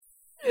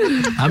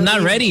I'm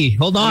not ready.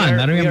 Hold on.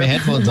 I don't have my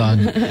headphones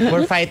on.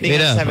 We're fighting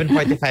at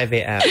 7:45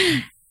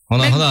 a.m.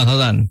 Hold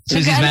on.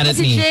 Susie's mad at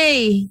me.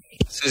 Jay.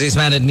 Susie's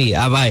mad at me.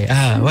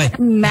 Why?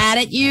 Mad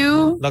at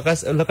you? Look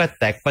at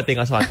Tech putting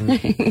us on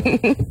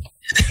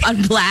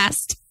On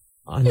blast.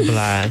 on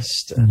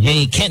blast.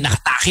 Hey, can't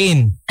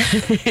nakatakin.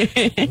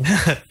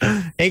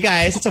 Hey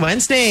guys, it's a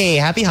Wednesday.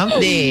 Happy Hump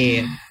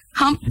Day.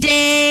 Hump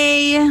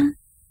day.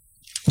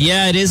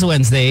 Yeah, it is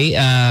Wednesday.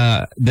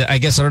 I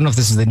guess I don't know if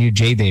this is the new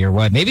J Day or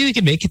what. Maybe we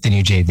can make it the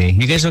new J Day.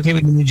 You guys okay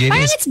with the new J Day?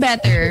 Parang it's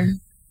better.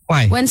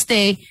 Why?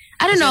 Wednesday.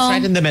 I don't know. It's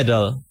right in the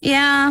middle.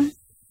 Yeah.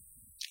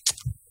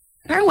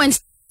 Parang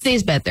Wednesday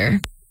is better.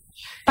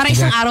 Para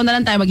isang araw na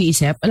lang tayo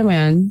mag-iisip. Alam mo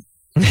yan?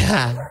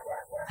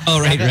 Oh,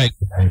 right.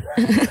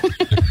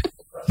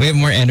 We have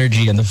more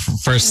energy in the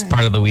first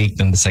part of the week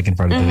than the second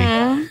part of the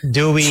week.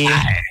 Do we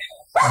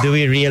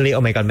really?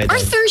 Oh my God, my Or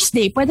dog.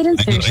 Thursday. Pwede rin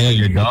I know Thursday.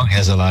 your dog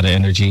has a lot of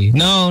energy.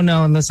 No,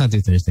 let's not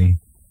do Thursday.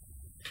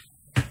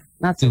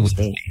 Not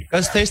Thursday.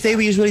 Because Thursday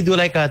we usually do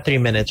like a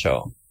 3-minute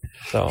show.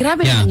 So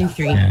Grabe naman yung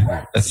 3.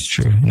 Yeah, that's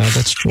true. No,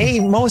 that's true. hey,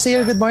 Mo, say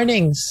your good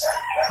mornings.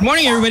 Good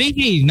morning, everybody.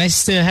 Hey,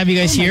 nice to have you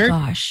guys here. Oh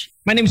my gosh.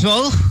 My name's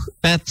Mo.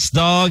 That's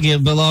dog.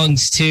 It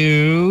belongs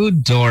to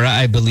Dora,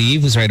 I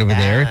believe, who's right over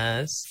there.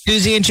 Yes.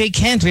 Susie and Jay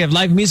Kent. We have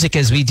live music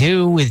as we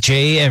do with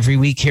Jay every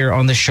week here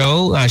on the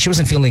show. She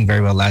wasn't feeling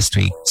very well last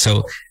week,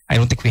 so I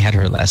don't think we had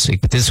her last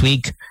week. But this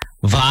week,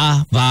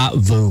 Va Va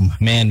Voom.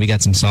 Man, we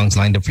got some songs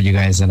lined up for you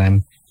guys, and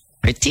I'm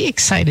pretty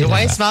excited. Do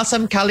I about. smell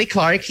some Kelly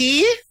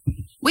Clarkey?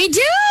 We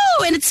do!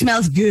 And it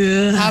smells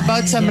good. How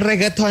about some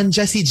reggaeton,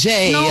 Jessie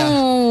J?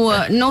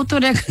 No to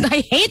reggaeton.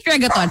 I hate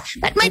reggaeton.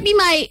 That might be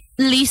my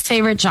least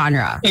favorite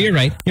genre. Oh, you're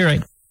right.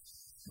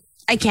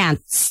 I can't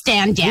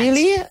stand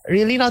it.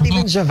 Really? Not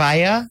even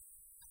Javaya?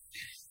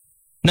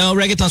 No,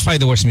 reggaeton's probably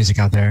the worst music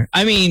out there.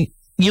 I mean,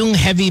 yung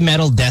heavy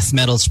metal, death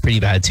metal's pretty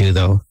bad too,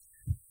 though.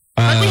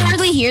 But we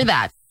hardly hear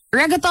that.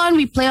 Reggaeton,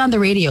 we play on the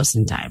radio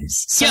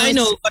sometimes. So yeah, I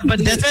know,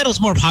 but death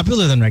metal's more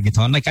popular than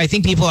reggaeton. Like, I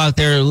think people out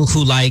there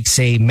who like,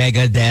 say,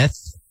 Megadeth,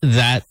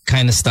 that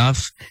kind of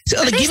stuff.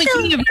 So, like, give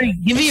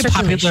me a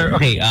popular.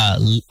 Okay,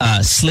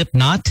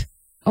 Slipknot.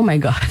 Oh my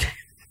God.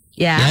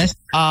 Yeah. Yes.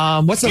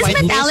 What's the Is white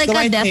Metallica the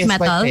white death face,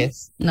 metal? white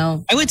face?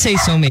 No. I would say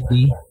so.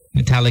 Maybe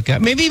Metallica.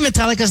 Maybe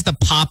Metallica's the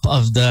pop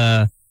of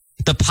the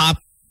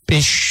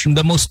pop-ish,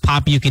 the most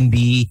pop you can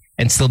be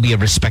and still be a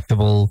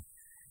respectable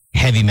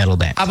heavy metal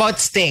band. How about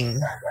Sting?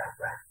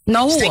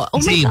 No. Sting, Oh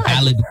my say God.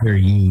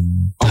 Balladeer, you.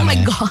 Oh my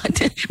dumbass. God.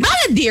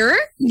 Balladeer?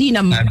 Di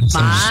naman.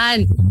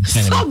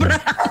 Sobra.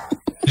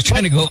 Just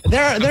trying to go.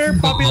 There are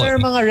popular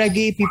mga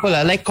reggae people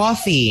like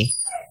Coffee.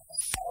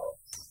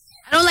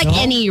 I don't like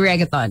any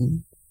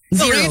reggaeton.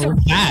 No, Zero.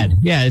 reggaeton's bad.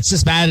 Yeah, it's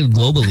just bad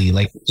globally.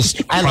 Like,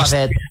 just I love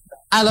it.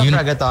 I love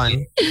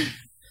reggaeton.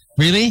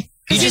 Really?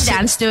 Did you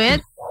dance to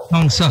it?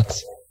 Song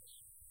sucks.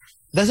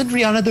 Doesn't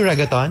Rihanna do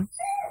reggaeton?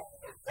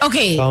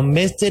 Okay. Come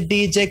Mr.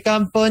 DJ,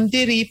 come on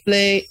the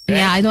replay.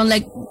 Yeah, I don't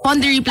like... Pon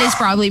the Replay is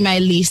probably my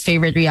least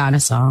favorite Rihanna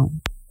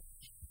song.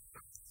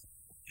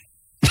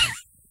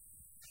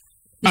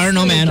 I don't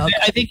know, man.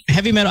 I think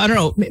heavy metal, I don't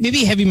know.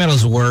 Maybe heavy metal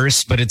is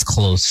worse, but it's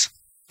close.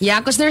 Yeah,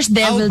 because there's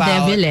Devil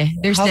eh.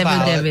 There's Devil.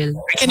 I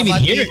can't even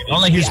hear it.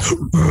 All I hear is...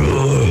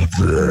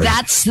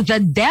 That's the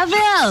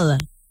devil.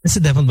 That's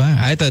the devil.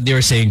 I thought they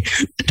were saying,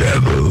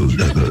 devil.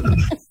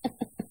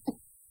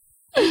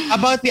 How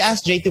about we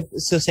ask Jay to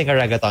sing a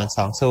reggaeton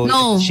song? So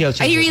No, she'll I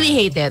change really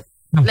hate it.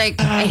 Like,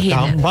 I hate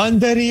Come it. on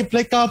the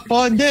replay, come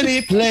on the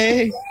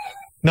replay.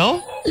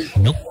 No?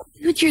 Nope.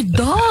 With your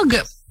dog.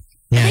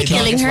 Yeah, Are you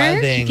killing is her?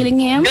 wilding. Killing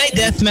him? Can I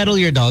death metal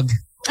your dog?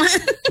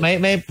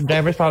 My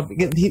driver's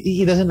probably...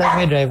 He doesn't like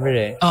my driver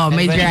eh. Oh, And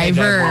my when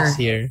driver. driver's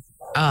here.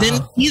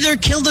 Then either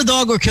kill the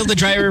dog or kill the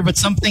driver, but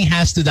something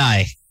has to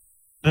die.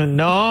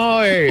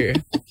 No.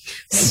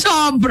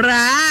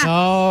 Sobra.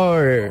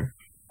 No.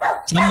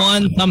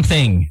 Someone,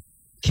 something.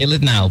 Kill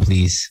it now,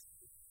 please.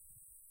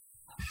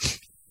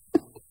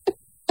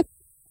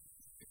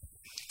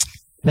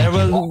 There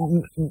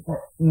will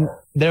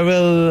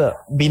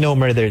be no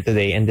murder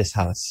today in this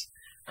house.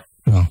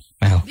 Oh,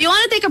 well. Do you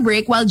want to take a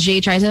break while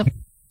Jay tries to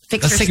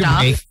fix Let's her take a stuff?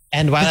 break.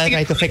 And while I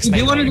try to fix my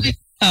You want mic. to?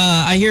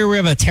 I hear we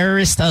have a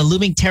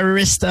looming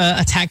terrorist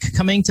attack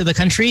coming to the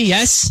country.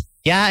 Yes.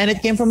 Yeah, and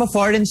it came from a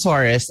foreign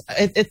source.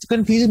 It's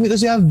confusing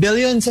because you have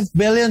billions of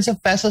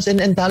pesos in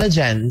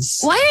intelligence.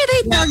 Why are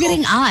they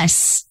targeting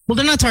us? Well,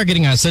 they're not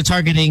targeting us. They're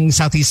targeting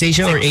Southeast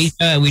Asia or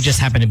Asia. We just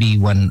happen to be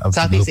one of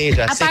Southeast the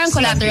Asia. Parang Six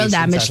collateral countries in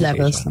damage Southeast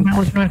levels. Asia.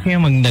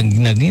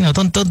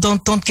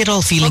 Don't get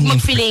all feeling. Huwag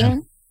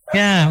mag-feeling.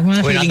 Yeah,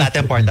 We're not that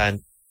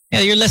important. Yeah,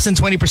 you're less than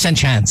 20%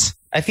 chance.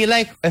 I feel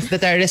like if the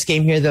terrorists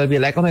came here, they'll be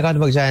like, oh my God,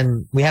 wag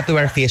dyan. We have to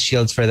wear face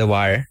shields for the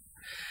war.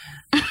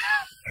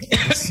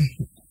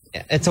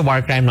 It's a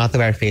war crime not to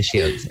wear face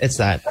shields. It's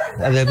that.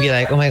 They'll be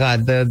like, oh my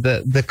God,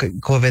 the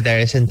COVID there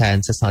is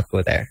intense. Let's not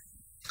go there.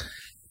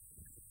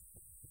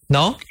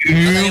 No?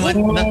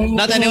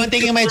 Not anyone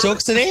taking my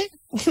jokes today?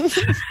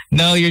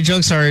 No, your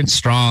jokes aren't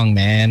strong,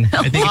 man.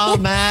 I think Oh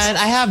man,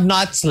 I have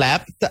not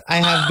slept. I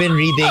have been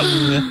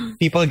reading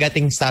people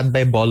getting stabbed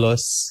by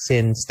bolos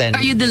since 10.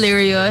 Are you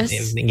delirious?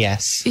 Evening.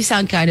 Yes. You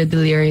sound kind of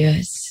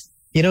delirious.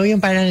 You know,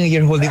 yung parang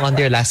you're holding on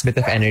to your last bit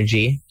of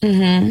energy.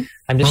 Mm-hmm.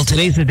 I'm well, just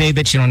today's the day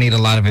that you don't need a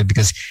lot of it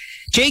because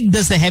Jake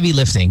does the heavy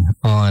lifting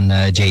on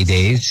J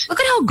days. Look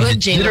at how good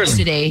Jay looks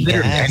today.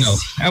 Literally, Yes. I know.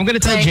 I'm going to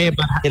tell Like- Jay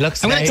about. It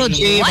looks I'm going to tell very-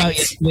 Jay about What?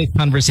 yesterday's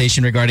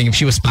conversation regarding if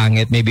she was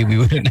pangit, maybe we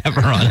wouldn't have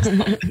her on.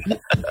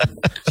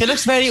 She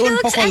looks very She un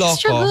looks poco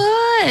extra loco.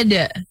 good.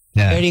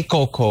 Yeah. Very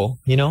coco,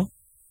 you know?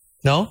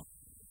 No?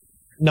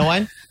 No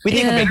one? We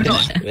take a break.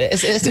 Yeah.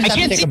 It's I time to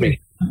can't take see a break.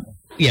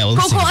 Yeah. Well,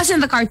 Coco as in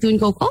the cartoon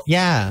Coco?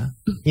 Yeah.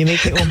 You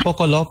make it un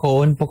poco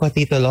loco, un poco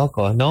tito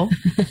loco, no?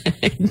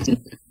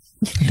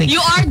 You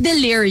are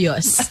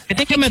delirious. I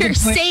think I'm at You're the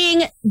point.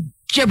 saying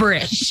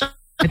gibberish.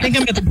 I think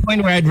I'm at the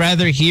point where I'd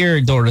rather hear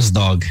Dora's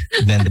dog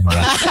than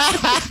Dora.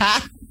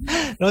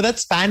 No,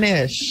 that's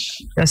Spanish.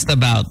 Just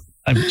about.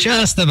 I'm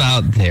just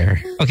about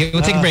there. Okay,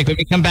 we'll take a break. When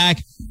we come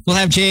back, we'll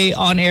have Jay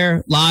on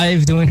air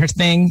live doing her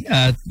thing.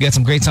 We got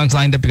some great songs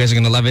lined up. You guys are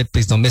going to love it.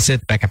 Please don't miss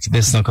it. Back after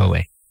this. Don't go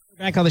away.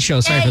 We're back on the show.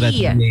 Sorry for that.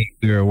 Yay.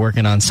 We were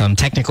working on some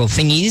technical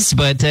thingies,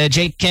 but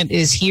Jay Kent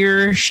is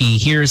here. She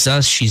hears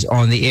us. She's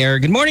on the air.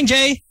 Good morning,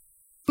 Jay.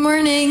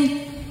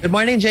 Morning. Good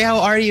morning, Jay. How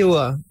are you?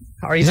 How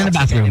are you He's in the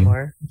not sick bathroom.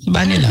 anymore?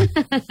 Banyo lang.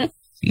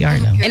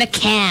 CR lang. In a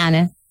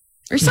can.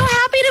 We're so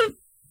happy to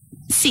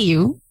see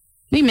you.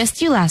 We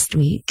missed you last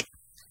week.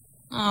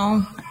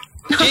 Oh.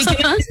 Jay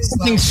Kent is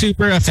something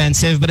super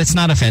offensive, but it's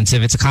not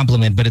offensive. It's a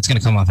compliment, but it's going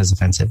to come off as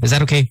offensive. Is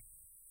that okay?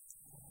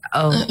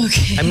 Oh.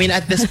 Okay. I mean,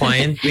 at this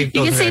point, we've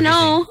You told can her say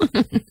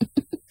everything. no.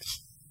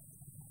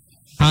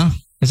 Huh?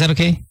 Is that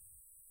okay?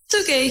 It's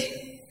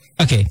okay.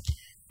 Okay.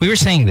 We were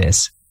saying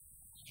this.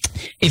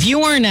 If you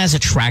weren't as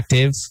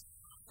attractive,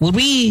 would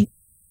we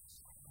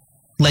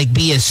like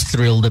be as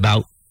thrilled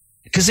about?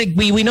 Because like,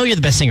 we know you're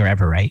the best singer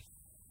ever, right?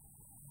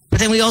 But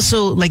then we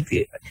also like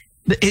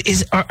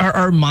are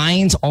our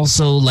minds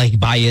also like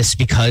biased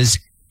because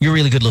you're a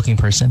really good looking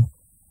person?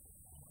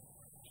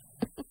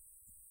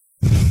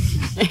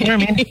 You know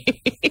what I mean?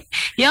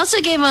 He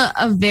also gave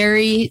a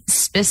very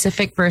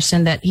specific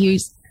person that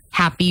he's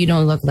happy you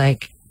don't look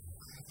like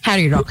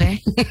Harry Roque.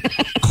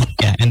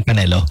 Yeah, and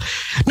Panelo.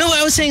 No,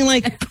 I was saying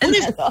like, what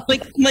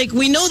if, like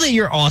we know that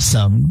you're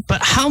awesome,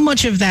 but how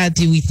much of that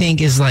do we think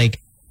is like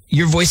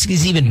your voice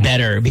is even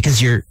better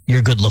because you're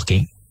good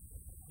looking?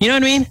 You know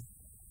what I mean?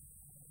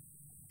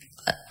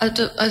 I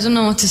don't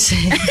know what to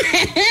say.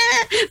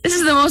 This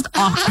is the most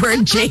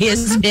awkward Jay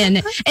has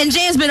been. And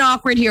Jay has been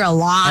awkward here a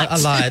lot. A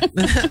lot.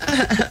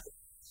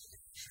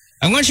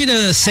 I want you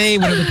to say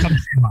whatever comes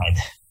to your mind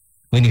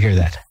when you hear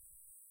that.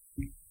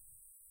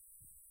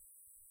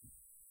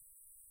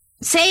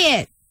 Say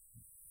it.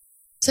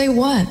 Say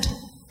what?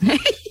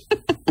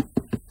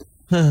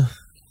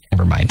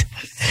 Never mind.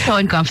 So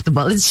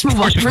uncomfortable. Let's move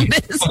on from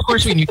this. Of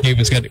course, we knew Jay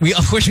was gonna.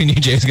 Of course, we knew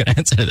Jay was gonna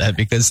answer that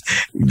because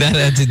that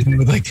had to do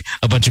with like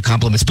a bunch of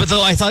compliments. But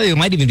though I thought it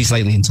might even be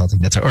slightly insulting,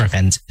 or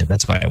offensive.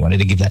 That's why I wanted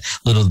to give that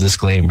little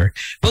disclaimer.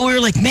 But we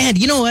were like, man,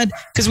 you know what?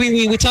 Because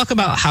we talk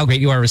about how great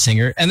you are as a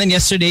singer, and then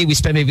yesterday we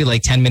spent maybe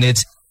like 10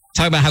 minutes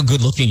talking about how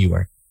good looking you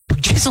are.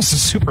 But Jay's also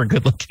super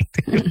good looking.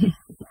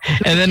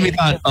 And then we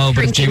thought, oh,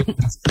 but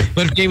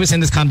if Jay was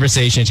in this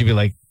conversation, she'd be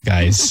like,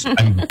 guys,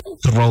 I'm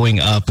throwing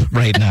up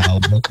right now.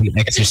 The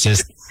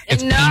Exorcist.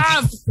 It's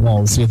Enough. painting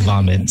walls with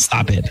vomit.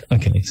 Stop it.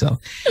 Okay, so.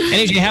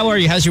 Anyway, Jay, how are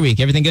you? How's your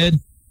week? Everything good?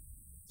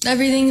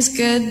 Everything's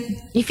good.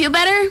 You feel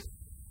better?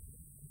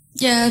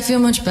 Yeah, I feel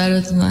much better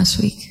than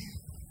last week.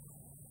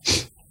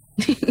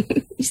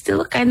 You still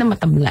look kind of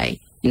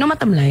matamlay. You know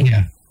matamlay?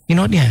 Yeah. You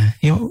know what? Yeah.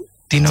 Do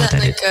you know Is what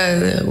that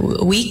that is?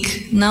 like a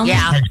week now?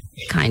 Yeah,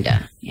 kind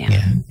of.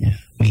 Yeah. Yeah.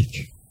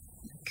 Weak.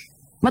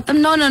 No.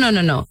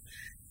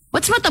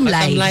 What's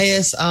matamlay? Tamlay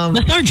is,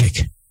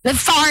 Lethargic.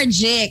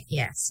 Lethargic.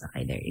 Yes.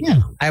 Okay, there you go.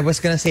 Yeah. I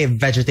was gonna say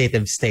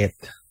vegetative state.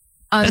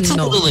 That's a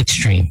No. little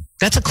extreme.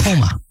 That's a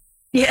coma.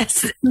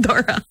 Yes,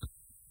 Dora.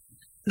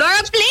 Dora,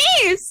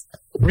 please.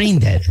 Brain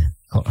dead.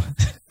 Oh,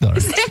 Dora.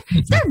 Is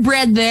there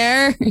bread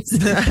there? Is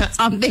there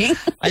something?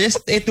 I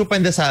just ate two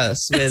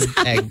pandesals with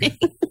egg.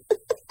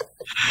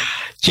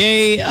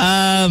 Jay,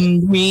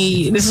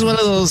 this is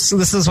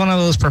one of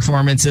those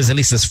performances, at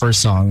least this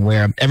first song,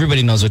 where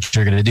everybody knows what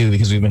you're gonna do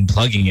because we've been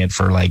plugging it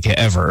for like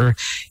ever.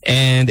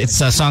 And it's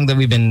a song that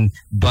we've been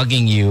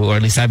bugging you, or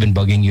at least I've been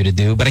bugging you to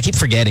do, but I keep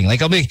forgetting.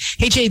 Like I'll be like,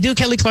 hey Jay, do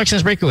Kelly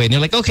Clarkson's Breakaway. And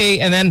you're like, okay,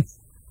 and then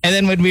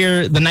when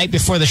we're the night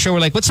before the show, we're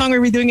like, what song are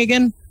we doing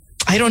again?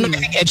 I don't know. I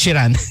think Ed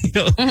Sheeran.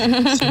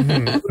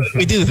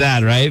 We do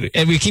that, right?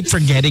 And we keep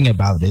forgetting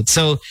about it.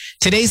 So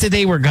today's the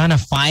day we're gonna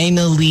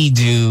finally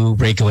do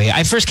Breakaway.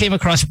 I first came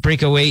across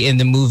Breakaway in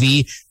the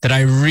movie that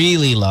I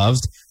really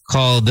loved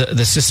called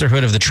The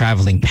Sisterhood of the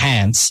Traveling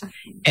Pants.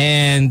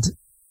 And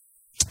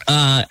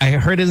I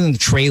heard it in the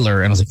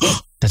trailer and I was like, oh,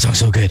 that song's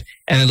so good.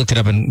 And I looked it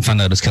up and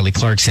found out it was Kelly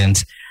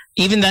Clarkson's.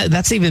 Even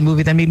that's even a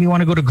movie that made me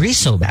want to go to Greece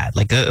so bad.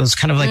 Like it was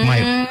kind of like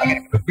I gotta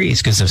go to Greece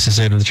because of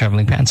Sisterhood of the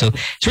Traveling Pants. So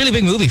it's a really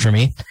big movie for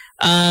me.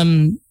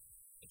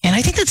 And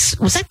I think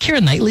was that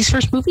Keira Knightley's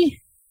first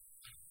movie?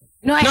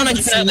 No, I No, not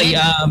haven't Keira seen Knightley.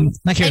 it.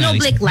 Not Keira I know Knightley.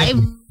 Blake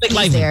Lively's Blake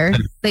Lively. there.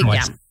 Like,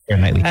 yeah. Keira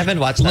Knightley. I haven't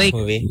watched Blake that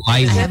movie. I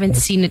Lively. haven't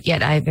seen it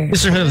yet either.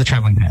 Sisterhood of the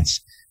Traveling Pants.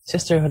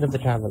 Sisterhood of the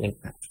Traveling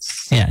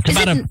Pants. Yeah, it's Is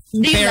about it- a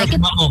do you pair like of it?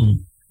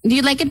 mom. Do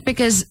you like it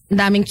because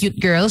daming cute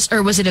girls,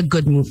 or was it a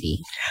good movie?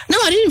 No,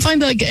 I didn't find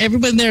like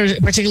everybody there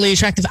particularly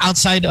attractive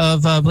outside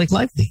of Blake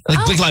Lively.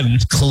 Like Blake Lively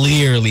is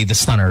clearly the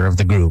stunner of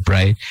the group,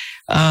 right?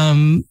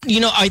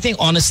 I think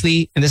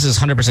honestly, and this is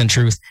 100%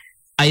 truth,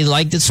 I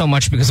liked it so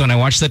much because when I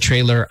watched the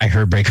trailer, I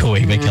heard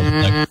Breakaway by Kelly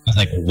Clarkson. I was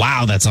like,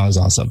 wow, that song is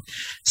awesome.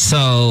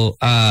 So,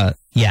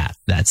 yeah,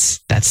 that's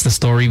the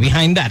story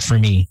behind that for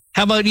me.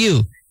 How about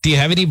you? Do you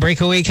have any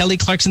Breakaway Kelly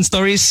Clarkson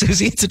stories,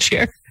 Susie? It's a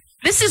chair.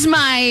 This is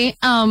my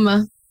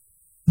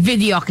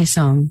videoke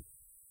song.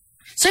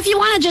 So if you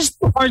want to just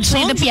Hard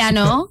play the song?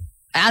 piano,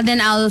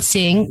 then I'll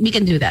sing. We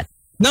can do that.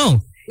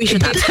 No. We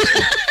should.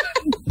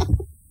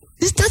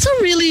 That's a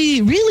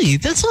really,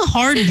 that's a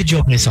hard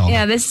videoke song.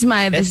 Yeah, this is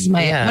my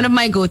yeah. one of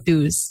my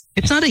go-tos.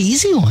 It's not an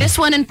easy one. This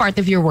one and Part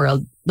of Your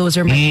World. Those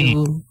are my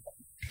two.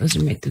 Those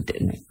are my two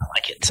I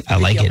like it. I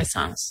like videoke it.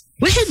 songs.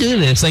 We should do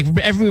this. Like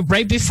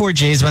right before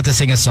Jay's about to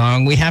sing a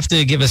song, we have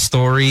to give a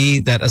story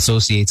that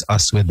associates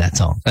us with that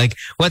song. Like,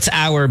 what's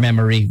our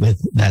memory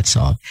with that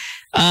song?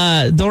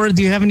 Dora,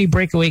 do you have any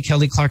Breakaway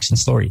Kelly Clarkson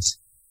stories?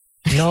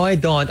 No, I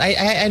don't.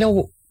 I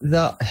know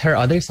her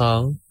other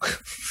song.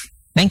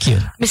 Thank you.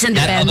 Miss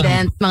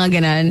Independent, mga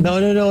ganon.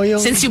 No. Yung,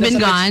 Since You've Been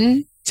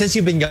Gone. Since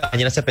You've Been Gone.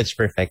 Yun, nasa Pitch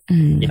Perfect.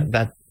 Mm. Yeah,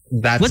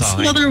 that What's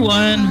song. another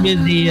one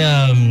with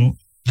the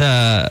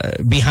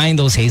Behind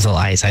Those Hazel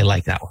Eyes? I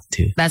like that one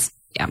too. That's,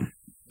 yeah.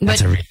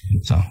 That's But a really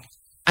good song.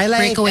 I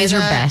like Breakaways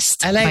and are I-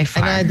 best I by like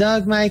far. and I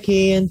dug my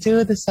key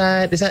into the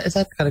side. Is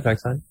that Kelly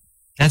Clarkson?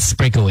 That's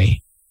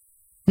Breakaway.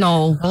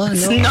 no, Oh,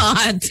 it's no.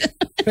 not.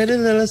 Pretty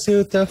little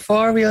suit, a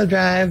 4-wheel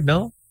drive.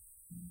 No.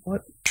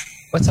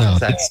 What song No, is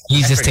that? it's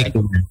Jesus I Take forgot.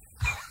 the Word.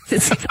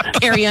 It's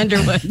Carrie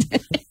Underwood.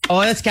 Oh,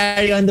 that's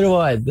Carrie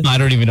Underwood. I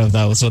don't even know if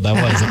that was what that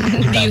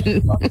Do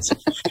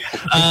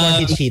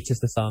you- He Cheats is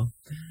the song.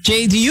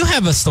 Jay, do you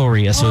have a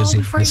story associated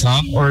with before the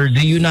song, you- or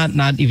do you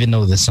not even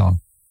know this song?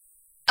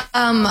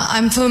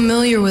 I'm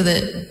familiar with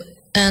it,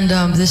 and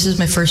this is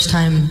my first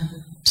time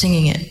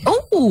singing it.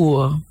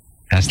 Oh,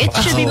 That's it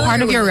should be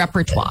part of your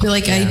repertoire. But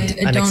like I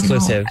An don't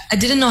exclusive. know. I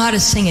didn't know how to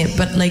sing it,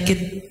 but like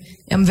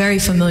I'm very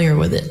familiar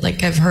with it.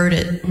 Like I've heard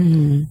it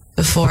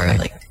before. Okay.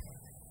 Like,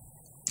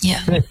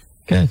 yeah.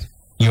 Good.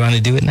 You want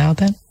to do it now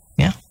then?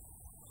 Yeah.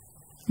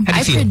 How do you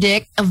I feel?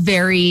 predict a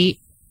very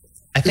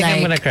I think I'm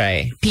Like- gonna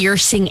cry.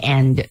 piercing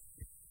end.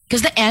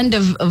 Because the end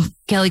of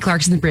Kelly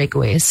Clarkson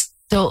Breakaways.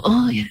 So,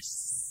 oh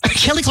yes.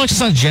 Kelly Clarkson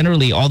songs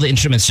generally, all the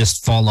instruments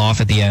just fall off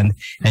at the end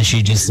and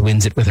she just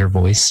wins it with her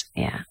voice.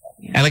 Yeah.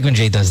 I like when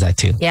Jay does that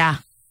too. Yeah.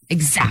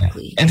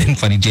 Exactly. And then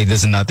funny, Jay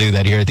does not do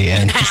that here at the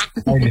end.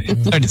 Sorry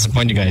to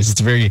disappoint you guys. It's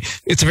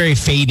a very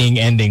fading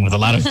ending with a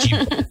lot of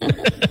people.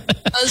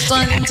 I was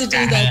planning to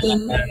do that.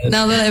 Then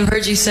now that I've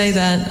heard you say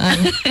that,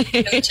 I'm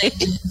gonna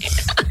change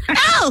it.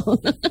 Ow!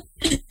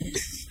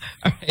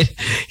 All right.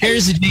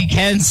 Here's Jay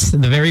Kent's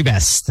the very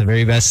best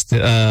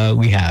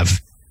we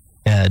have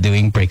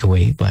doing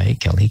Breakaway by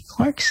Kelly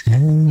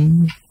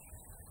Clarkson.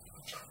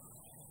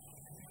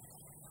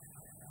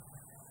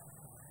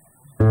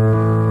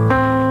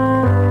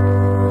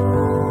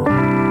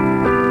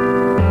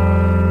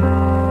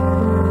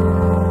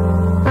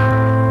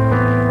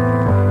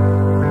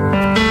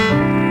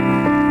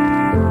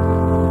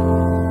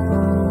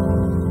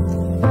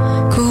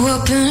 Grew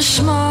up in a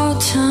small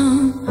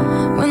town.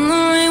 When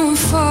the rain would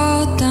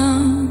fall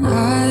down,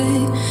 I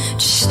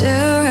just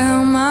stare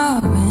out my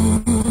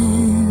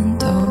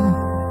window,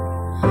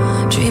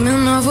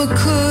 dreaming of what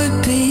could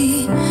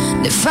be.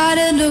 If I'd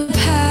end up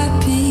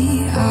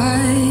happy, I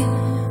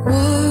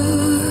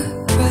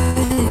would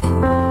pray,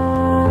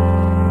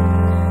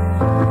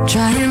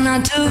 trying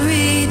not to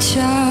reach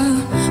out.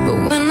 But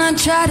when I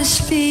tried to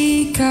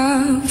speak,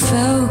 I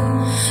felt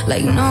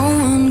like no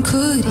one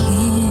could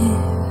hear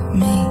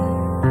me.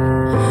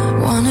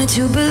 Wanted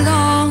to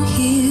belong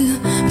here,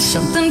 but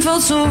something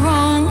felt so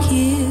wrong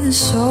here.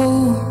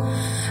 So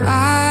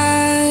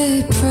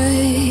I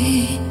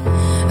pray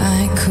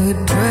I could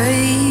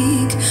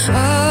break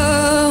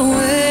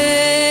away.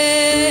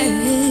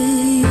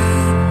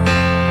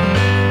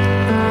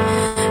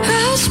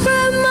 I'll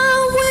spread my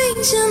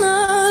wings and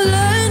I'll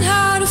learn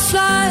how to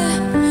fly.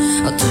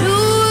 I'll do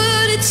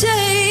what it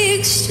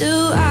takes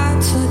till I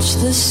touch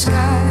the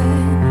sky.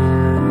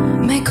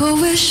 Make a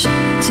wish,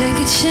 take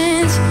a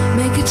chance,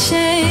 make a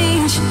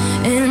change,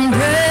 and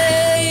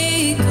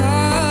break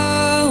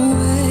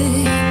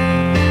away.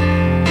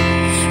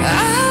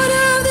 Out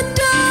of the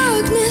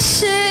darkness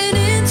and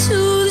into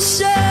the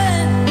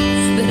sun.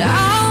 But I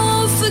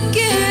won't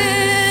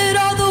forget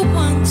all the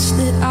ones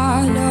that I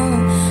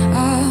love.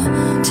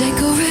 I'll take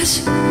a risk,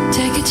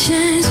 take a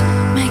chance,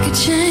 make a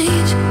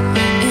change,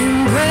 and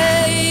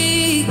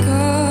break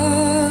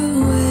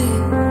away.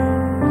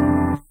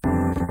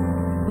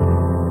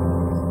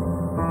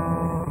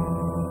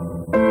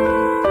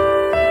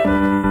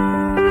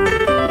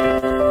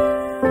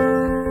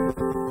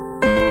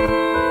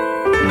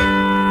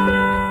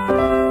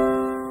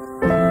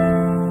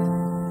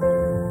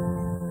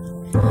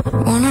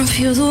 Wanna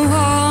feel the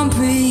warm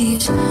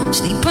breeze,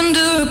 sleep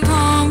under a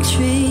palm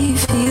tree,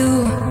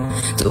 feel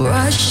the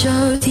rush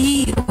of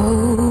the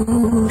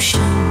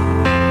ocean.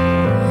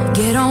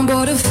 Get on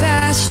board a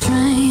fast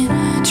train,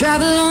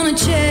 travel on a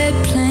jet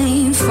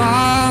plane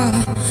far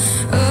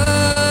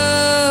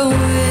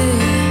away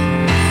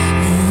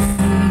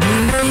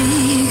and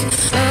break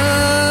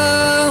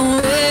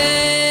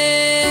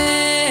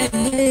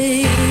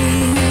away.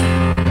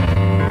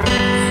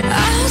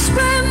 I'll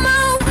spread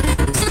my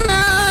wings and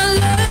I'll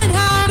learn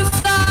how to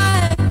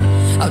fly.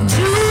 I'll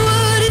do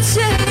what it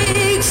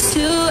takes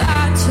till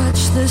I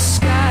touch the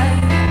sky.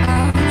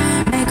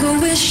 I'll make a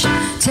wish,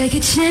 take a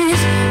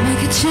chance,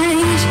 make a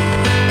change,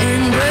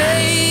 and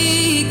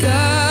break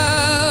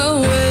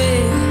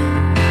away.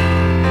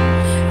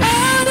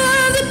 Out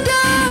of the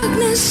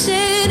darkness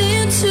and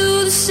into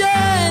the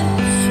sun,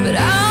 but I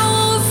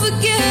won't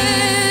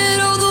forget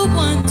all the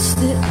ones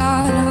that I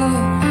love.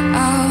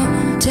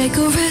 I'll take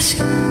a risk,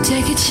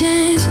 take a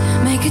chance,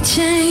 make a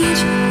change,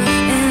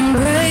 and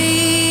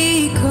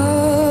break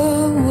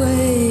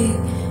away.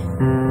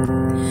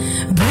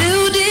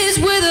 Buildings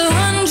with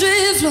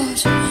 100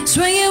 floors,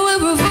 swinging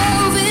with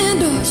revolving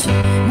doors.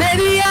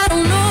 Maybe I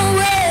don't know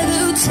where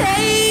they'll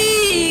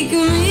take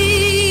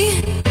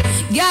me.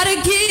 Gotta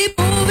keep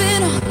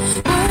moving on,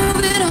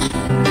 moving on.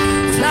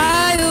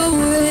 Fly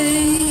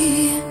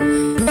away,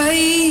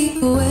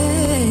 break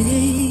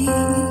away.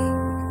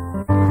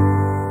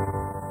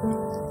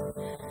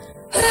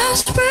 I'll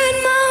spread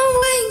my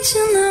wings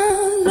and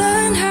I'll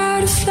learn how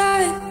to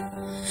fly.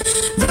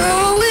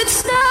 Though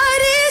it's not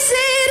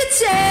easy to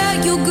tell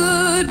you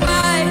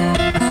goodbye,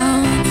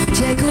 I'll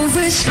take a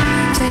risk,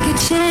 take a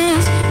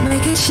chance,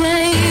 make a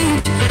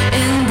change,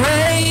 and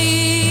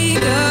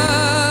break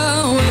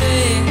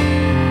away.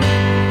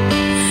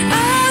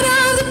 Out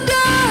of the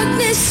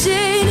darkness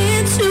and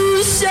into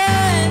the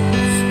sun,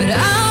 but I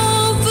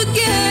won't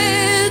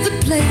forget the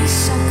place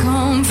I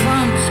come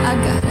from. I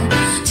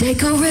gotta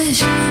take a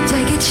risk,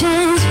 take a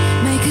chance,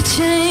 make a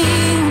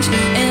change,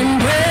 and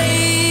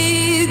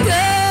break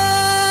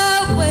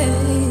away,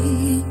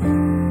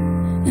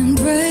 and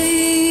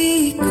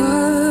break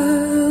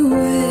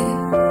away,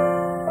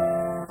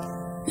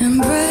 and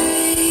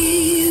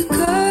break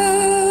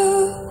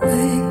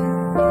away.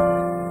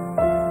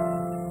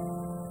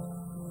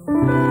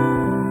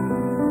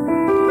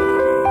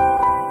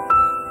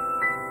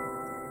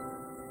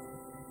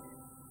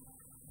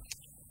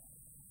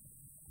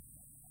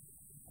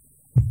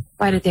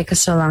 Why did it take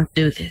us so long to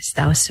do this?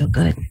 That was so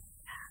good.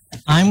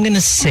 I'm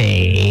gonna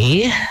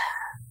say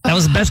that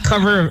was the best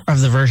cover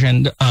of the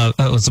version.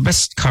 It was the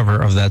best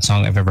cover of that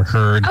song I've ever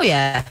heard. Oh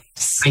yeah.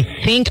 I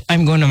think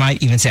I'm going to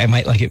might even say I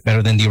might like it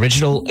better than the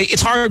original.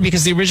 It's hard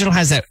because the original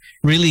has that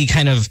really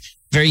kind of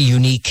very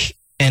unique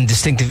and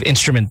distinctive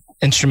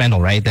instrumental,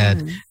 right?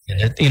 That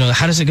you know,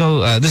 how does it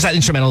go? There's that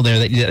instrumental there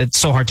that it's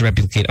so hard to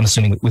replicate. I'm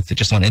assuming with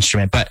just one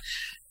instrument, but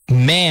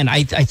man,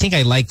 I think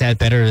I like that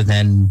better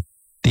than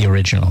the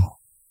original.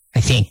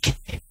 I think.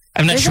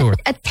 I'm not There's sure.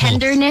 a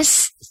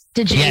tenderness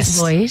to Jay's Yes.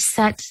 voice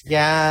that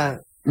Yeah.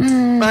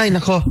 Ay,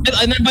 nako.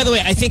 And then, by the way,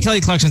 I think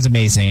Kelly Clarkson's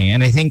amazing,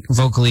 and I think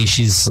vocally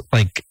she's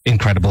like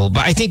incredible.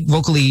 But I think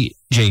vocally,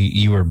 Jay,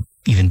 you were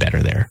even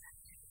better there.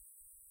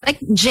 like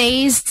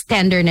Jay's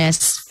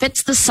tenderness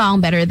fits the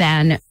song better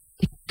than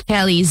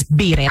Kelly's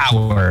beat it.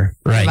 Power,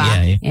 right?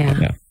 Diba?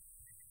 Yeah.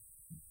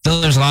 So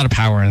there's a lot of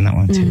power in that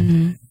one too.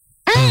 Mhm.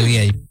 Oh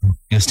yeah, it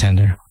was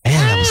tender. Yeah,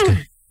 that was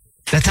good.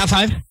 That top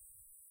five.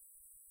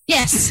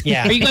 Yes.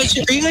 Yeah. Are you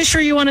guys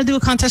sure you want to do a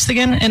contest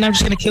again? And I'm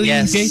just gonna kill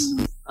Yes. you, Jay.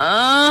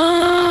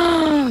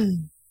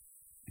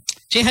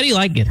 Jay, how do you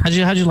like it? How'd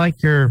you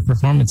like your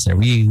performance there?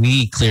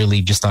 We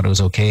clearly just thought it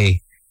was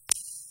okay.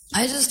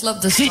 I just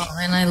love the song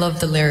and I love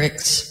the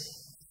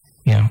lyrics.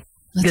 Yeah.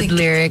 I Good think,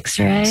 lyrics,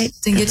 right? I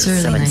think it's a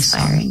really So nice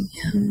inspiring.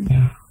 song.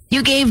 Yeah.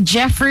 You gave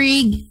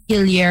Jeffrey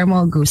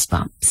Guillermo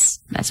goosebumps.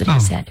 That's what he Oh.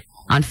 said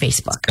on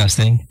Facebook.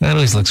 Disgusting. That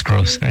always looks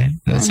gross, right?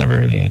 That's never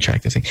really an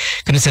attractive thing.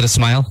 Could have said a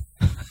smile.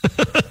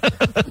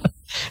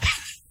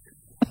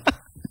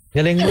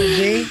 Galing mo,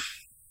 Jay.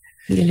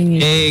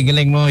 Hey,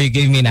 galing mo. You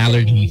gave me an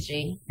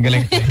allergy.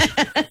 Galing.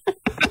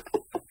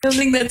 I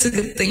think that's a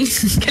good thing.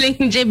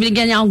 Galing Jay,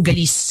 binigyan niya akong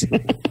galis.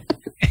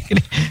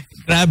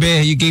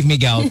 Grabe, you gave me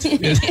gout.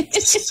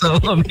 It's so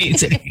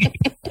amazing.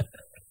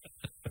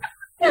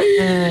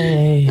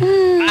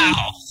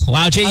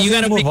 Wow, Jay, you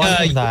gotta move make on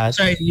from that.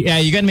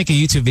 you gotta make a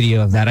YouTube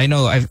video of that. I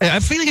know. I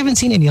feel like I haven't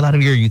seen a lot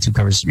of your YouTube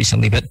covers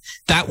recently, but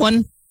that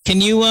one, can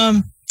you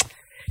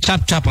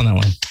chop on that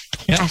one?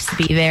 Yeah. Has to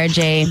be there,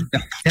 Jay.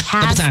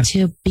 Double Has time.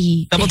 to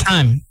be Double there.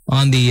 time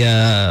on the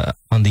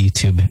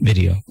YouTube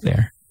video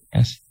there.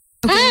 Yes.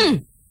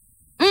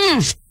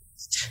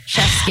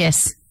 Chef's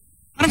kiss.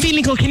 I'm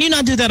feeling cool. Can you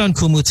not do that on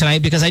Kumu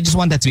tonight? Because I just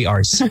want that to be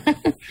ours.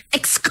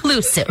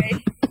 Exclusive.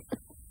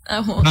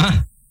 Oh.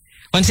 Huh?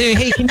 One say,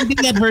 hey, can you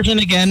do that version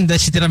again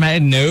that she did on my...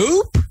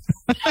 Nope.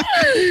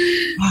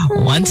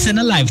 Once in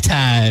a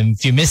lifetime.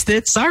 If you missed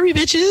it, sorry,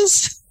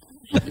 bitches.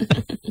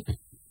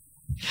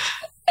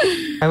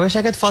 I wish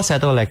I could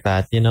falsetto like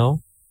that, you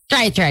know?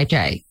 Try.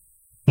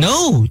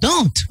 No,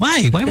 don't.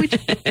 Why? Why would you?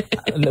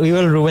 We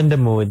will ruin the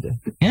mood.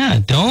 Yeah,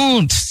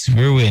 don't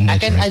ruin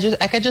it.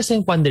 I can just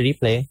sing on the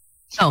replay.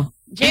 Oh,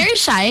 Jay, you're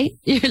shy.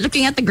 You're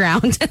looking at the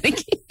ground.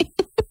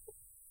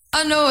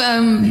 Oh no,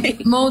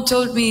 Mo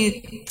told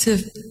me to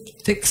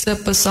fix up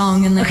a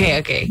song and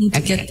Okay. need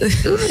to get the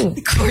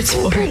chords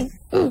for it.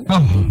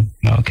 Oh,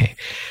 okay.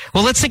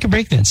 Well, let's take a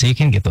break then so you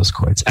can get those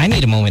chords. I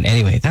need a moment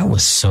anyway. That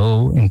was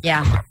so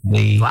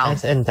incredibly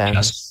That's intense.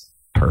 just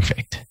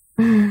perfect.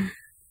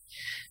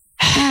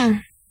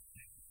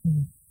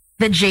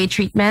 The J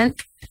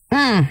treatment.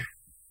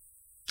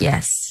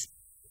 Yes.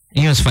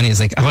 You know what's funny is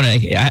like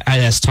I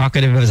as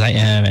talkative as I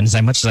am and as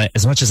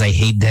much as I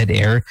hate dead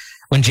air,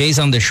 when Jay's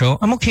on the show,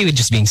 I'm okay with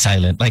just being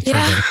silent. Like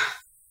Yeah. forget it.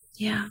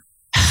 Yeah.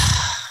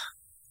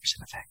 There's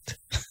an effect.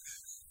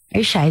 Are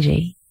you shy,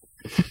 Jay?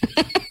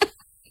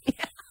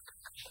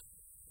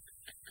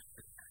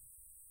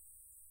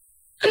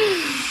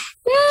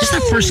 Just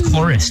the first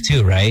chorus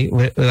too, right?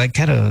 Like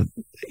kind of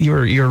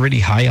you're already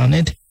high on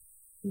it.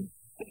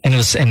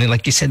 And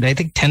like you said, I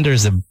think tender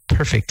is the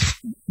perfect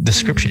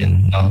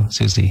description, no,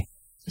 Susie.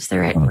 It's the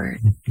right word.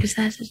 Because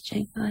that's what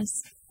Jay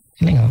was.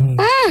 You know,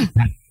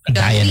 I'm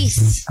dying.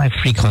 Galis. I have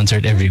free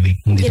concert every week.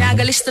 Hindi ko-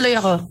 Ginagalis tuloy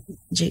ako.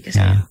 Jay kasi.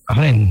 Yeah.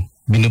 Ako rin,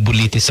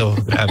 binubulitis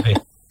ako. Grabe.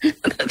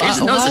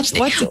 There's no such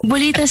thing.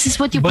 Bolitas is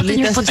what you put in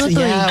your potato.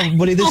 Yeah,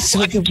 bolitas is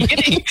what you put.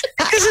 Kidding.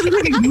 Because it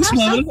looks like a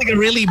goosebump. It looks like a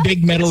really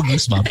big metal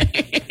goosebump.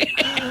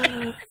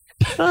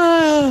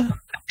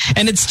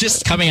 And it's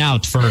just coming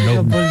out for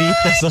no...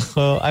 Bolitas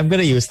ako. I'm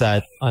gonna use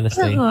that,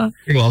 honestly. You're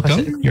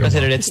welcome. You're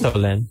Consider welcome. it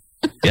stolen.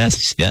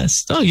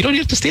 Yes. Oh, you don't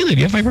have to steal it.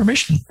 You have my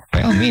permission.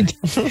 By all means.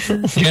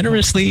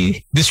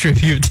 Generously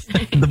distribute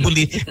the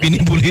bully.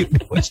 Binibuli.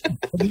 What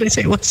did I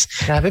say?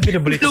 Grabe,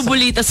 binubolitas ako.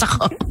 Bolitas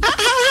ako.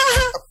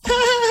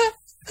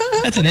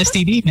 That's an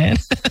STD, man.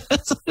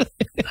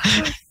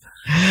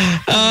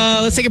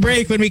 Let's take a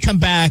break. When we come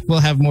back, we'll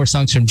have more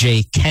songs from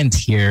Jay Kent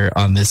here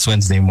on this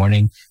Wednesday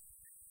morning.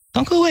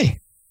 Don't go away.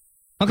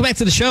 Welcome back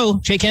to the show.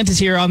 Jay Kent is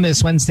here on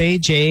this Wednesday.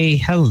 Jay,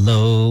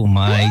 hello,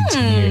 my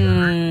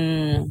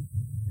dear.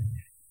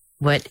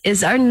 What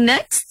is our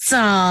next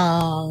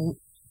song?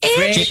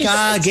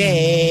 Chicago.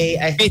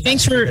 Hey,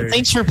 thanks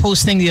for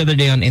posting the other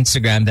day on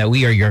Instagram that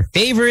we are your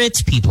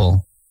favorite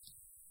people.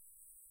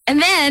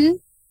 And then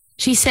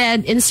she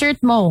said,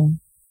 insert Mo.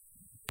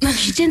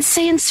 She didn't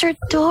say insert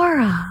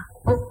Dora.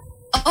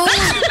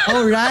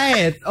 All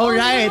right.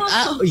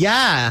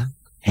 Yeah.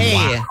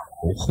 Hey.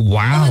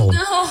 Wow.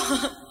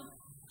 No.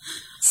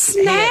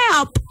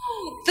 Snap.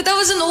 But that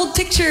was an old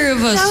picture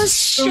of us. That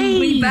was from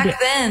way shade. back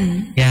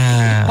then.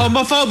 Yeah.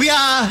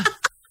 Homophobia.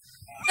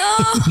 No,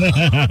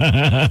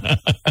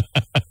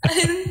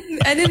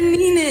 I didn't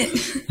mean it.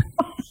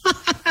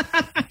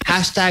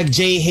 Hashtag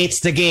Jay hates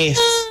the gays.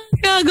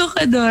 Gago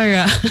ka,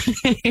 Dora.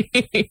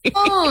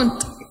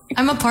 Don't.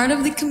 I'm a part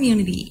of the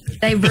community.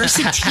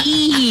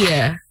 Diversity.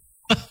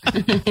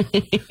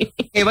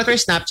 Hey, but we're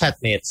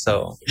Snapchat mates,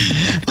 so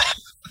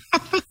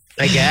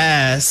I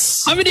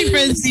guess. How many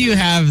friends do you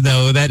have,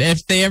 though, that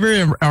if they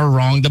ever are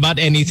wronged about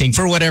anything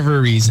for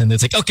whatever reason,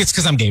 it's like, okay, it's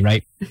because I'm gay,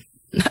 right?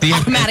 Do you-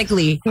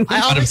 Automatically.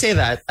 I always say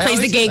that. I Plays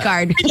the always gay say that.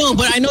 card. No,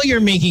 but I know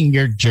you're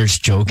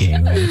just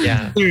joking. Right?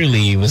 Yeah.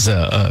 Clearly, it was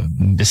a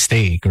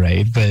mistake,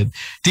 right? But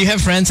do you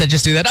have friends that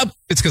just do that? Oh,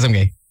 it's because I'm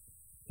gay.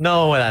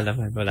 No, wala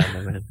naman.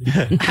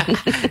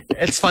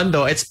 It's fun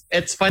though. It's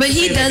fun. But to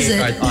he play the does gay it.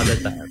 card all the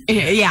time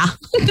Yeah.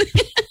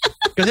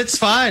 because it's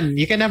fun.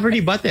 You can never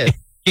rebut it.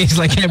 He's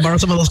like, can I borrow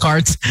some of those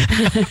cards?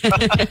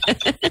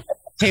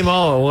 Hey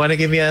Mo, wanna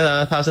give me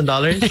 $1,000?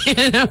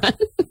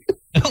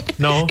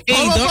 No. Hey,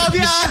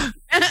 Homophobia!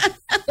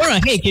 Laura,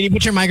 hey, can you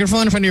put your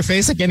microphone in front of your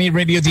face like any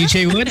radio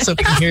DJ would so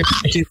we can hear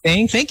what you're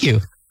saying? Thank you.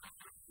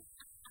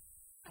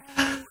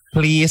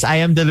 Please, I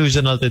am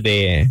delusional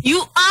today.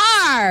 You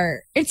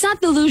are. It's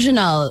not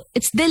delusional.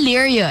 It's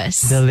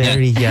delirious.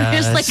 Delirious.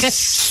 There's like a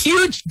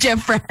huge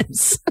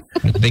difference.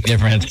 There's a big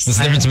difference. There's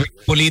a difference between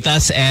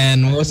Bolitas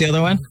and what was the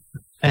other one?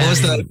 What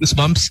was the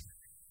Goosebumps?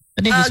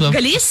 I think Goosebumps.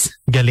 Galis?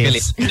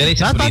 Galis. Galis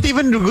is Not Bolitas.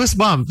 even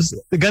goosebumps.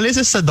 Galis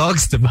is sa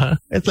dogs, diba?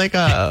 It's like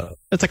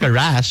a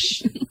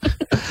rash.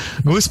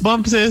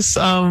 Goosebumps is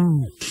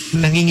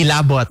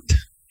nangingilabot.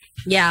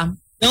 Yeah.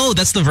 No,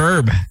 that's the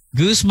verb.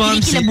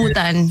 Goosebumps.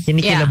 Kinikilabutan. Yeah.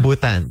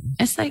 Kinikilabutan.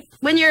 It's like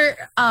when you're,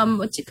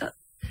 what's it called?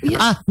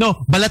 No,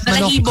 balat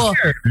manok. Balahibo.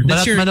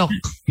 That's Balat your, manok.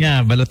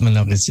 yeah, balat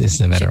manok is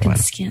the better Chicken one.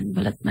 skin.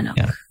 Balat manok.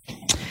 Yeah.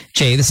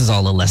 Jay, this is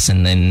all a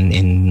lesson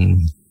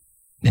in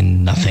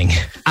nothing.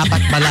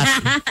 Apat balat.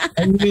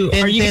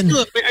 Are you gonna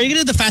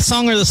do the fast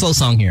song or the slow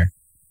song here?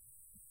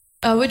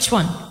 Which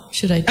one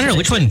should I do? I don't know.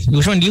 Which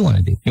one do you want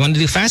to do? You want to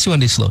do fast or you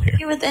want to do slow here?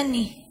 Okay with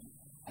any.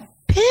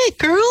 Pick,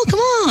 girl. Come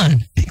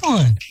on. Pick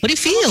one. What do you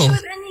feel? Okay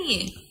with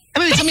any. I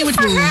mean, tell me which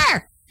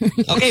one.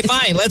 Okay,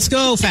 fine. Let's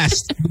go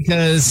fast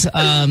because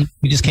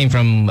we just came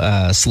from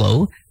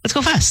slow. Let's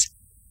go fast.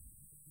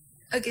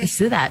 Okay. Let's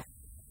do that.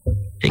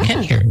 They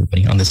can't hear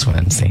everybody on this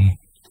Wednesday.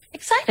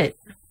 Excited.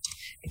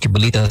 Get your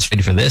bolitas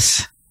ready for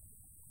this.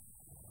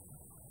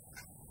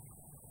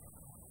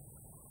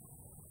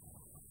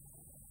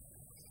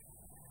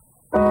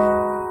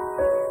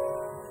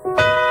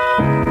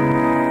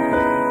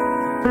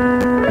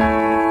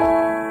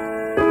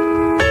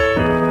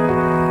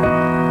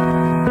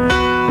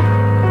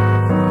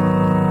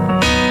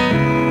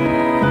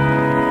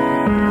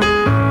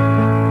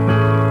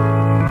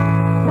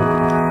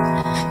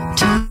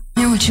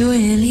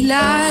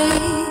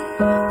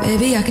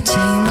 Baby, I could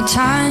tell you my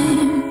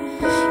time.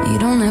 You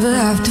don't ever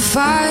have to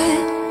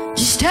fight.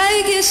 Just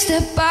take it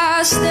step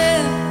by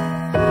step.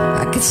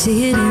 I could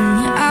see it in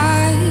your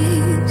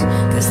eyes,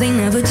 'cause they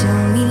never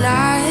tell me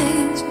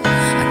lies.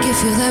 I can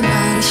feel that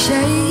body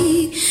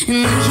shake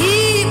and the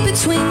heat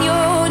between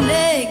your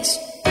legs.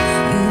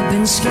 You've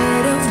been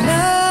scared of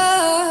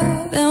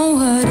love and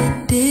what it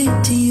did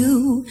to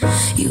you.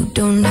 You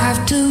don't have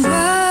to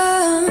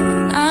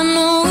run. I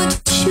know what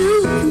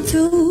you've been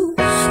through.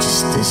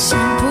 Just a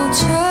simple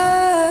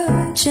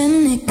touch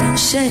and it can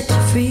set you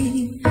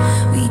free.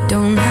 We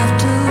don't have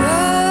to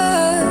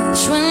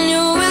rush when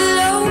you're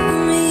alone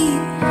with me.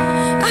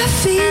 I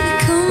feel it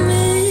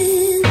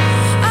coming.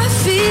 I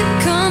feel it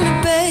coming,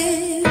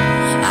 babe.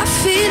 I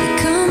feel it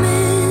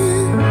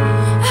coming.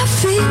 I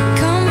feel it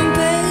coming,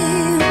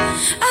 babe.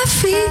 I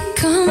feel it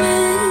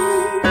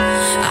coming.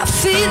 I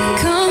feel it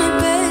coming,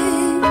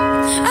 babe.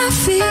 I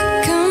feel it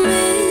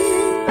coming.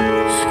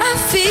 I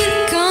feel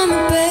it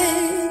coming,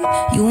 babe.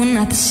 You are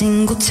not the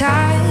single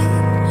type,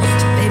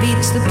 so baby,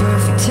 it's the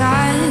perfect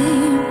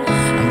time.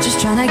 I'm just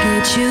trying to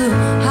get you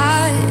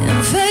high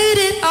and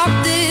faded off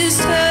this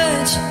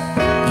touch.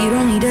 You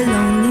don't need a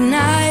lonely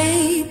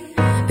night,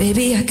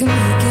 baby, I can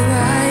make it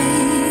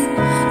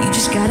right. You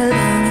just gotta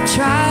let me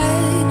try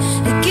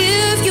to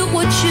give you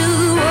what you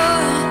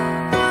want.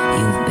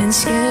 You've been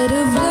scared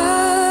of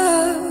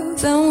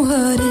love and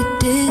what it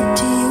did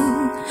to you.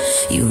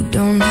 You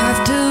don't have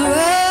to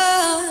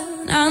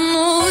run. I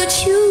know what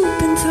you've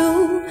been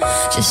through.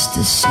 Just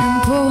a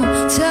simple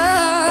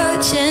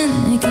touch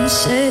and it can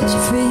set you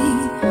free.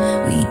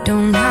 We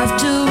don't have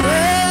to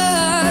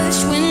rush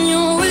when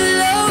you're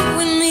alone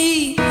with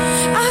me.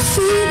 I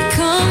feel it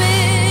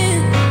coming.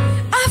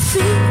 I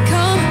feel it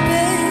coming,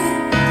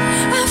 babe.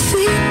 I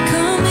feel it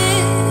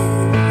coming.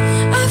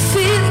 I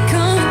feel it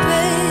coming,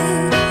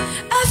 babe.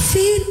 I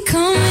feel it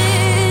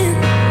coming.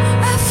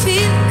 I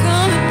feel it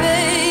coming,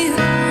 babe.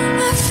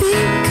 I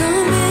feel it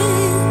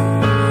coming.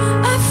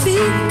 I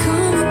feel it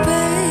coming,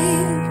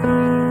 babe.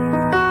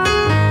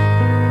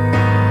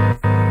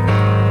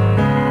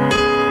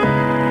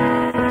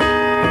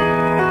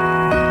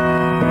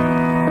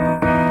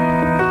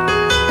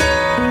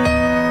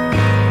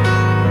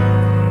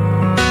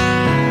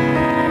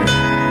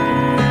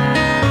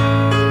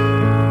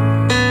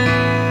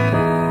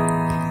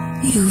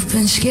 You've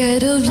been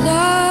scared of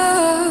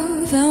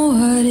love and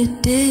what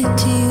it did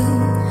to you.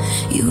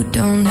 You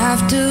don't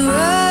have to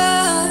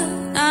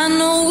run. I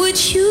know what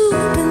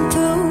you've been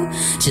through.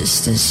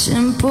 Just a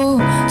simple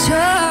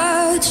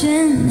touch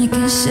and it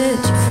can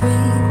set you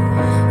free.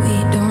 We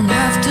don't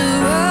have to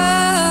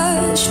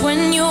rush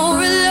when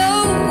you're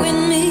alone with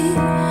me.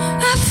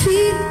 I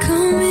feel it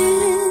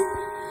coming.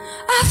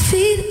 I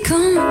feel it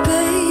coming,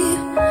 babe.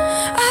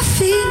 I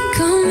feel it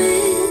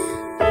coming.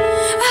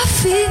 I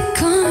feel it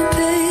coming,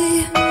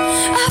 babe.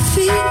 I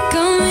feel it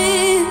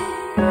coming.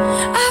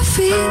 I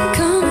feel it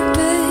coming,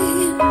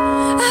 babe.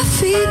 I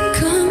feel it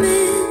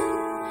coming.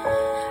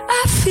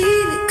 I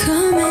feel it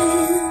coming.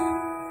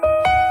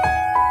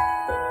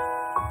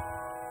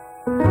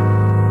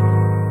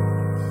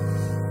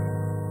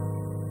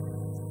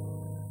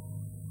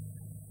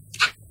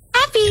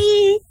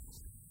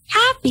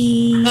 Happy.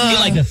 You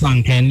like the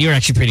song, Ken. You were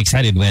actually pretty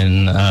excited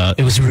when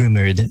it was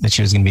rumored that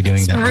she was going to be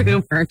doing that.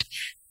 Rumored.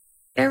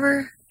 There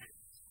were.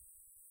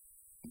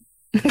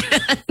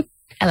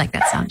 I like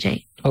that song,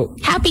 Jay. Oh,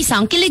 Happy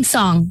song, kilig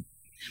song.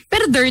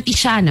 Pero dirty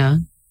siya, no?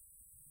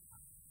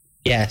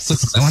 yes.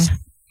 What's that one?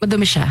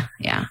 Madumi siya,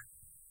 yeah.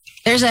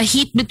 There's a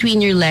heat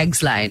between your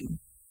legs line.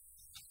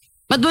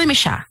 Madumi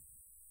siya.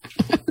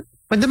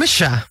 Madami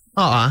siya.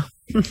 Oo.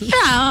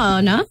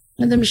 Yeah, no?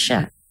 Madumi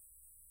siya.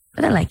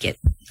 But I like it.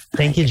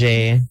 Thank you,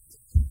 Jay.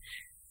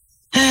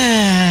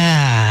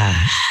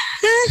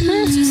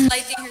 Just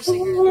lighting her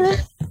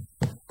cigarette.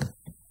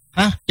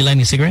 Huh? You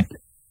lighting a cigarette?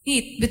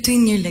 Heat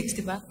between your legs,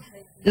 diba?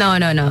 No.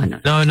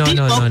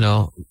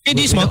 No. Hey,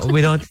 do you smoke?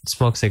 We don't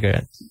smoke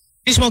cigarettes. Do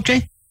you smoke,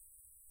 Jay?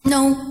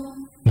 No.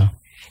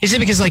 Is it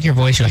because like your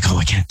voice, you're like, oh,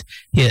 I can't?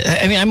 Yeah.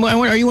 I mean,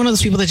 are you one of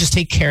those people that just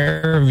take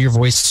care of your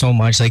voice so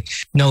much? Like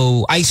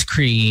no ice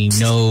cream,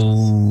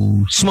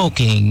 no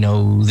smoking,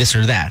 no this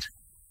or that?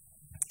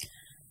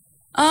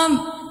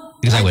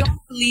 Because I would.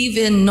 don't believe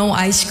in no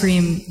ice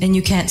cream and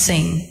you can't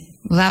sing.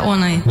 That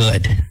one I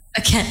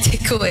can't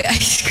take away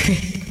ice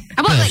cream.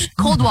 How about like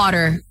cold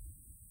water?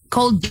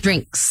 Cold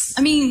drinks.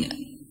 I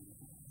mean,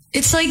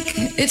 it's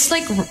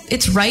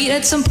right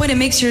at some point. It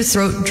makes your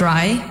throat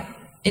dry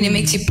and it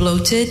makes you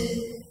bloated,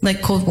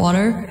 like cold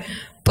water.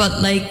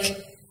 But like,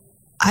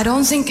 I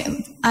don't think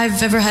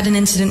I've ever had an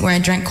incident where I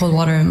drank cold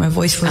water and my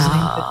voice wasn't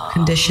in good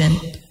condition.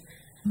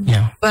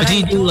 Yeah. But do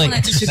you do like I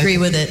disagree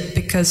with it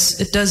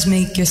because it does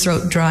make your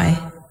throat dry.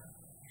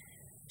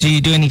 Do you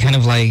do any kind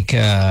of like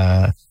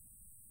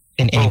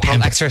any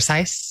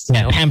exercise?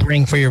 Yeah,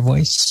 pampering for your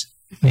voice?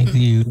 Maybe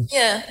you.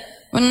 Yeah.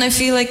 When I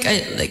feel like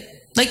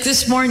like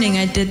this morning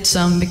I did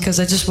some because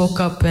I just woke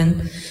up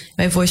and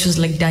my voice was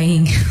like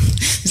dying.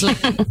 It's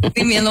like,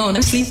 leave me alone,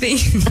 I'm sleeping.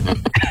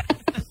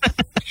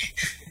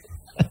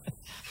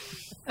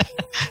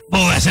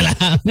 Oh, asa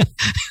lang.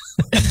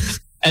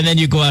 And then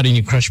you go out and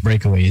you crush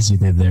Breakaways. You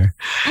did there.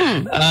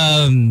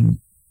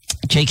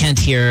 Jay Kent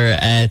here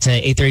at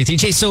 8:33.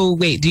 Jay, so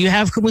wait, do you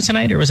have Kumu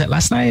tonight, or was that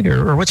last night,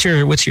 or what's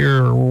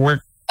your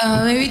work?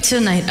 Maybe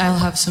tonight I'll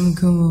have some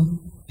Kumu.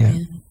 Yeah.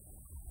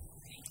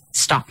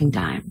 Stocking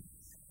time.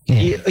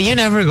 Yeah. You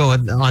never go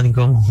on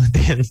Kumu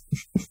then.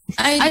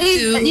 I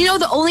do. You know,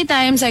 the only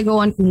times I go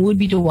on Kumu would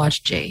be to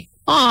watch Jay.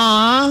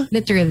 Aww.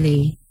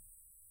 Literally.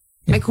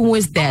 My Kumu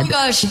is Oh dead. my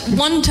gosh,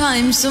 one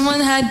time someone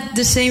had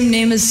the same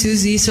name as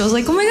Susie, so I was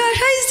like, oh my gosh,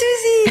 hi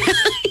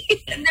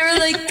Susie. And they were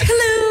like,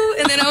 hello.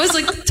 And then I was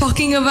like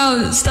talking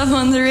about stuff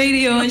on the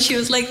radio, and she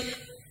was like,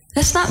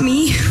 that's not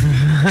me.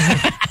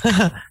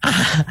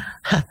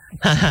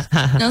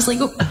 And I was like,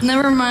 oh,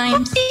 never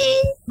mind.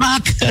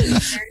 Fuck. Then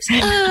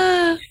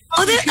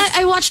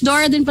I watched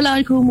Dora din pala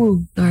on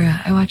Kumu.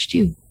 Dora, I watched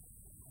you.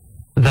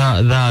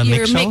 The Your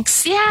mix show?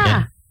 mix,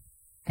 yeah.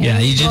 Yeah,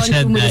 you just Go on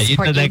said Kumu to that. You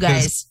support said you that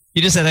guys.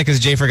 you just said that because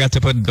Jay forgot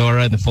to put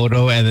Dora in the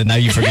photo, and then now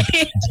you forget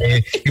to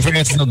Jay. You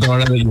forgot to tell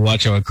Dora that you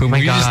watch her on Kumu. Oh my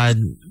You just- god,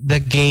 the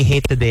gay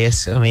hate today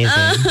is amazing.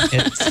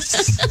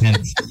 It's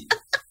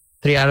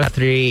 3 out of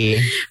 3.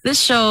 This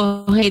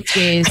show hates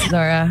gays,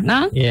 Dora.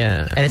 No?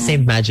 Yeah, and it's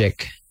named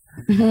Magic.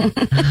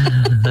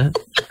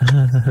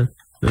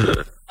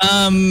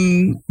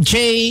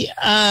 Jay,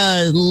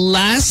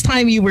 last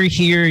time you were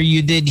here,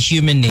 you did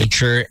Human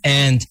Nature,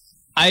 and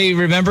I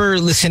remember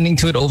listening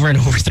to it over and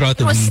over throughout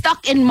the It was week.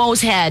 stuck in Mo's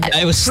head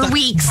I was for stuck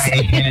weeks. in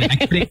my head. I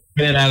couldn't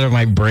get it out of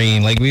my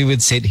brain. Like, we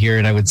would sit here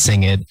and I would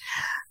sing it.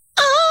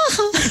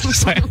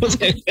 Sorry,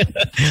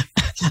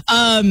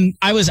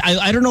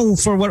 I don't know,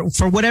 for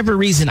whatever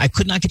reason, I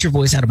could not get your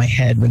voice out of my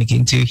head when it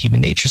came to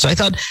Human Nature. So I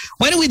thought,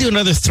 why don't we do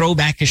another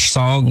throwbackish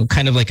song,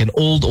 kind of like an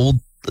old,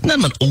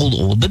 not an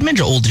old, but maybe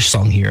an oldish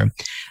song here.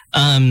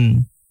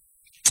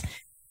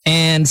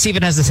 And see if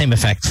it has the same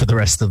effect for the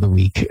rest of the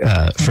week,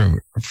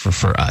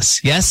 for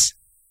us. Yes?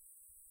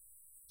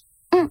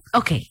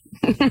 Okay.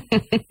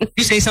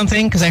 You say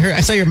something? Because I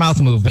saw your mouth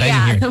move, but I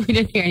didn't hear it. we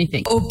didn't hear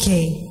anything.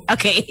 Okay.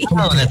 Okay.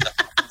 Oh,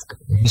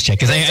 just check,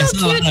 because I So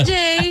saw a lot cute, of-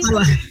 Jay.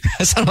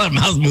 I saw a lot of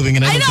mouth moving,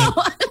 and I was know.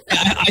 like-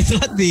 I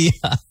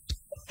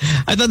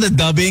thought the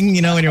dubbing,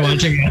 when you're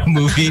watching a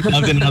movie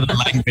dubbed in another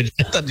language,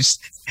 I thought it just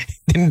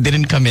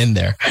didn't come in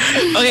there.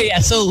 Okay, yeah.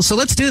 So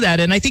let's do that,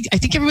 and I think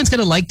everyone's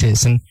gonna like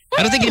this, and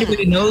I don't think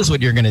anybody knows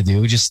what you're gonna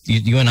do. Just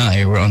you and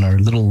I. We're on our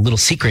little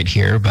secret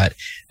here, but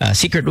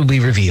secret will be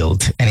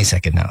revealed any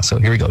second now. So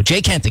here we go.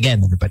 Jay Kent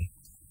again, everybody.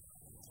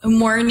 I'm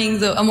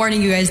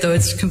warning you guys though,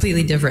 it's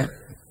completely different.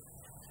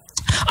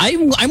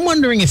 I'm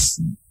wondering if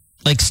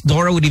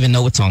Dora would even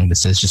know what song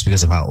this is just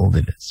because of how old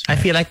it is. I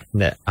feel like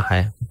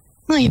okay.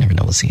 Well, you never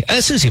know. We'll see.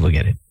 Susie will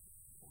get it.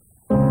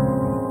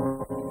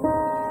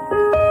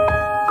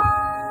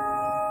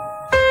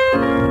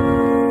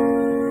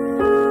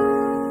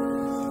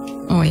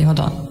 Oh wait, hold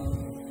on.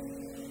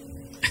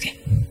 Okay.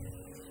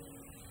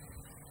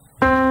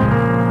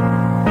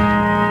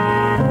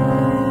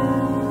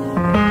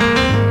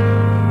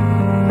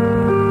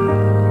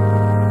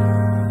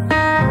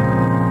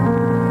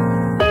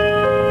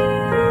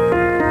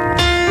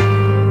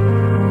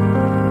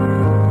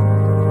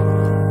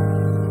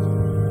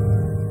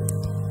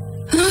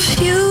 A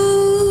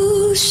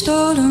few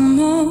stolen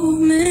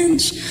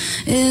moments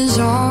is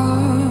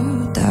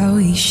all that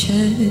we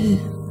share.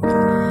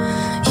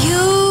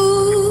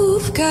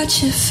 You've got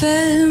your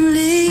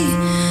family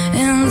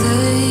and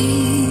they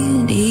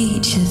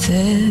need you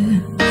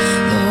there.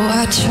 Though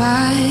I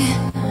try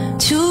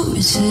to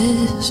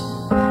resist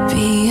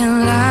being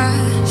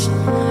last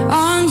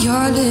on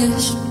your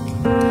list,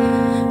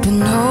 but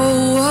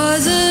no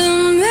other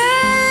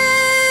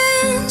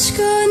man's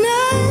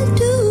gonna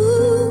do.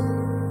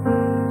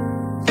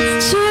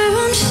 So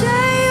I'm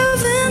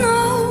saving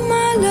all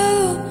my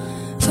love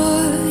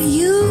for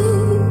you.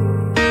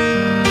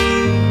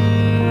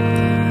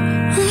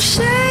 I'm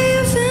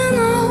saving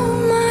all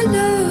my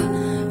love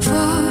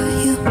for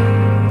you.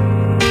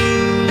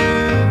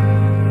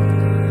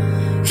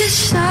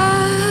 It's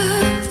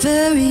not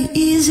very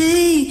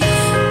easy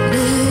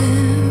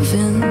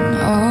living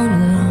all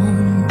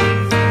alone.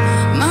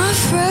 My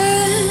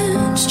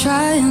friends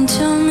try and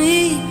tell me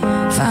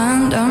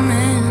find a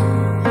man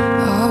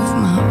of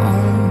my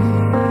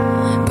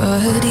own,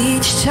 but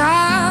each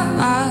time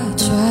I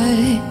try,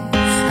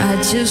 I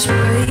just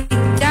break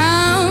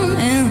down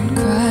and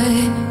cry,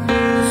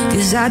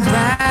 'cause I'd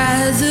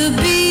rather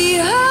be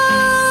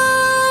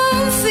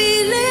home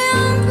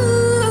feeling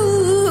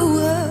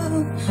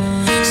blue.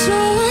 So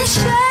I'm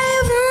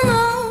saving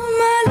all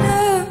my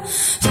love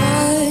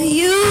for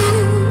you.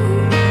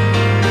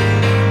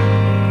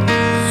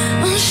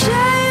 I'm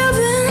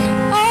saving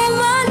all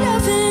my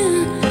loving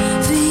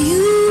for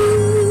you.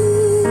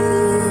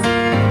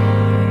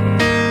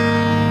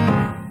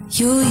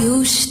 You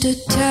used to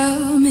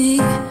tell me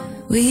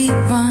we'd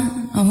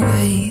run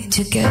away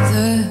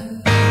together.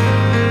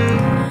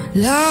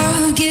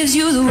 Love gives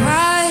you the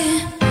right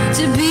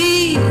to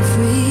be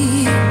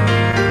free.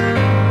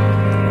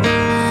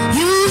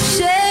 You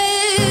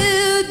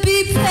said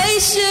be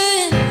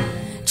patient,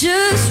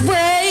 just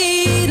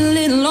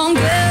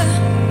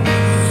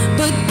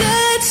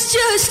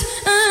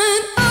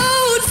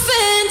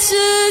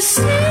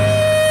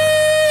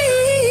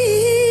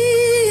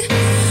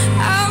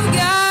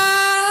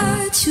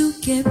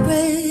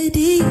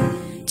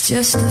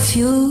just a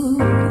few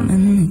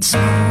minutes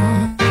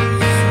more.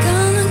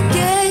 Gonna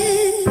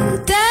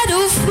get that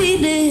old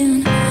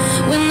feeling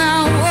when I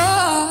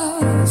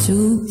walk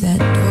through that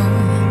door.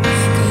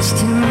 'Cause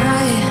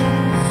tonight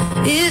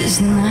is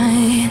the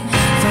night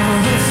for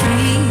the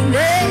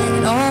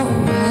feeling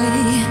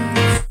alright.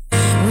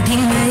 We'll be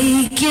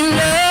making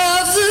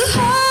love the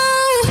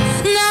whole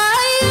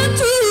night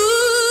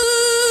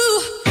through.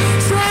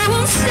 So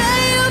I'm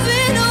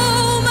saving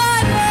all my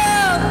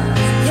love.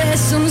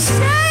 Yes, I'm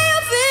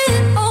saving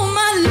all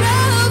my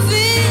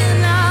loving.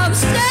 I'm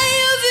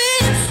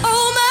saving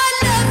all my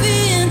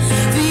loving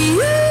for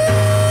you.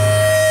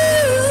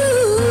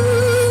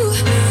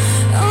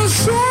 I'm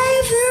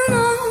saving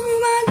all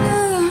my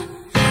love.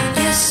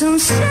 Yes, I'm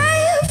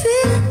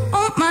saving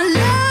all my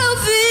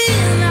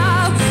loving.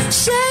 I'm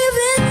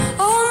saving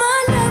all my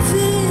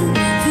loving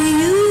for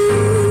you.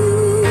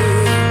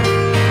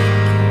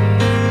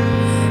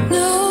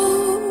 No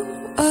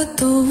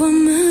other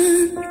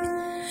woman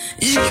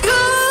is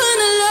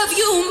gonna love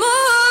you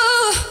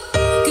more.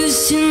 'Cause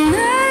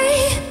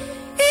tonight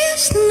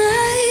is the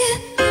night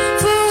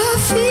for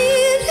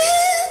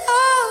feeling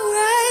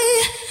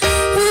alright.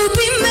 We'll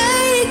be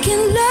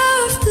making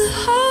love the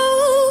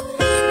whole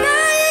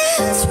night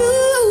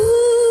through.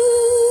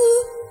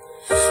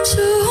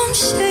 So I'm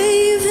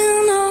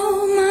saving all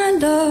my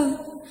love.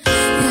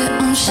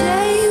 Yeah, I'm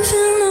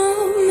saving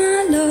all my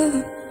love.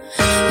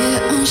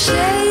 Yeah, I'm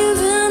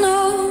saving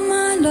all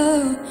my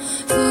love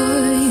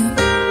for you.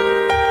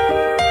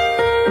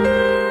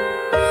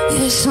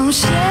 Yes, I'm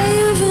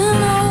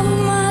saving all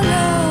my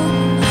love.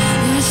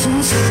 Yes,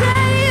 I'm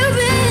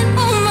saving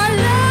all my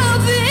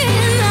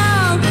loving.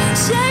 I'm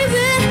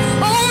saving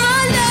all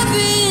my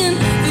loving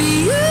for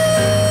you.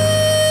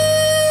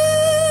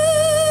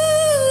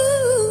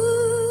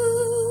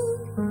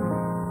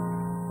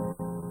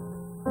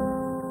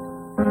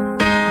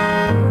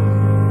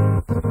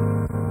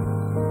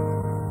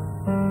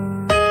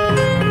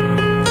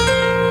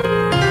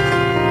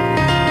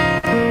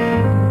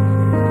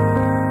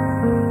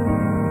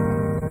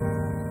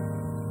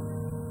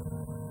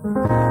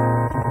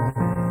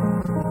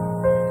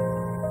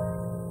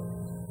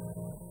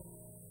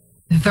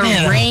 The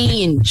Man.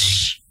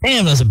 range.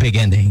 Damn, that was a big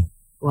ending.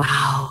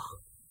 Wow.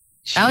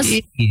 That was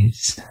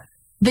Jeez.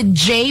 the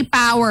J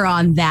power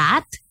on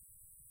that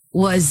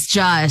was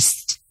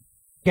just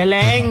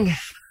Galing.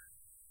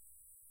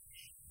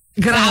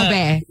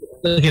 grabe.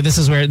 Okay, this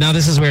is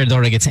where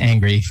Dora gets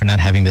angry for not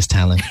having this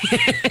talent.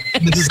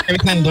 This is every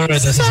time Dora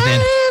does this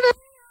then.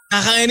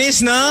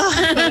 Nakakainis na.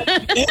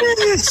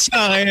 Yes,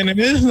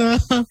 nakakainis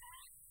na.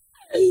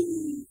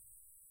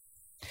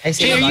 I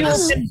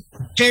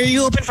Jay, are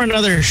you open for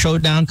another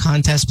showdown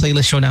contest,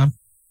 playlist showdown?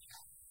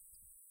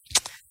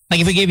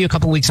 Like if we gave you a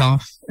couple weeks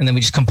off and then we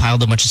just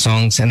compiled a bunch of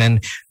songs and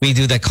then we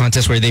do that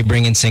contest where they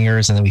bring in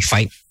singers and then we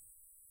fight.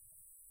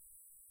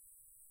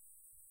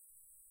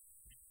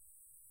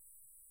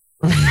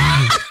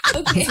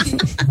 Okay.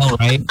 No,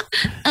 right?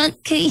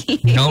 Okay.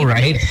 No,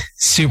 right?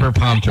 Super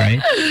pumped, right?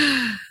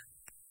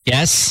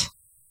 Yes?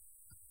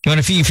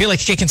 You feel like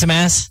kicking some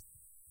ass?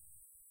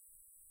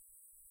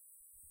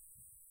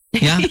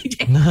 Yeah?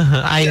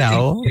 I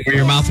know.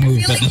 Your mouth I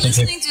moves. feel But like nothing.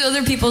 listening to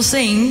other people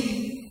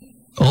sing.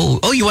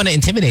 Oh, you want to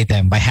intimidate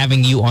them by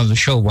having you on the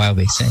show while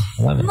they sing.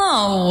 I love it.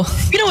 No.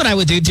 You know what I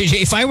would do, Jay?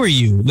 If I were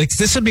you, like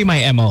this would be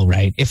my MO,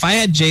 right? If I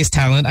had Jay's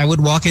talent, I would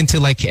walk into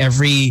like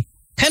every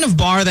kind of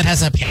bar that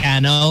has a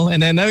piano,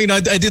 and then I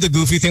do the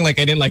goofy thing like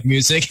I didn't like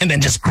music, and then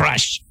just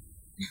crush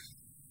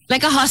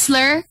Like a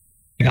hustler.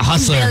 like a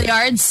hustler.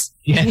 Billiards.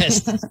 Yes,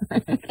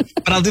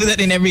 but I'll do that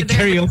in every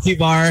karaoke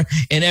bar,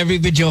 in every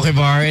videoke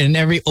bar, in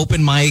every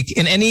open mic,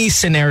 in any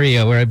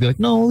scenario where I'd be like,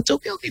 "No, it's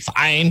okay,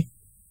 fine,"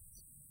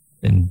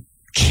 and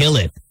kill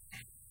it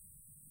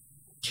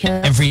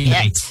every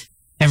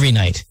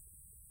night.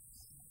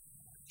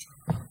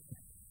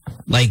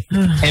 Like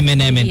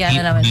Eminem and Yeah,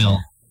 8 that was- Mil,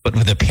 but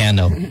with a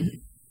piano.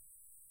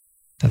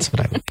 That's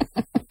what I would.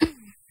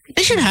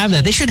 They should have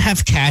that. They should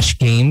have cash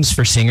games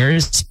for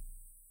singers,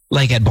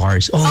 like at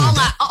bars. Oo Oh,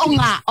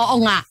 nga. Oo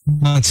nga.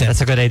 concept.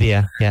 That's a good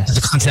idea. That's a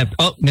Yes. concept.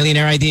 Oh,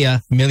 millionaire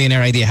idea.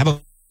 Have a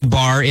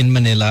bar in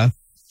Manila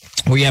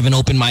where you have an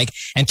open mic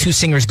and 2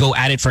 singers go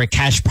at it for a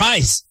cash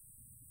prize.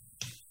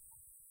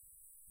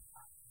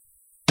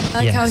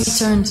 I like how he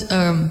turned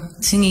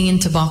singing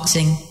into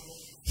boxing.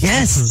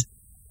 Yes.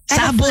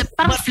 Sabong.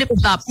 Parang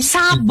flip-flop.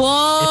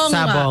 Sabong. It's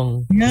Sabong.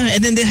 Yeah,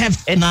 and then they have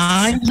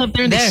knives up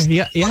there. There,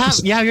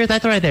 you have your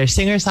title right there.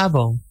 Singer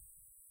Sabong.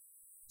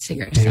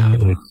 Singer.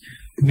 Dude,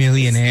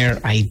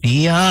 millionaire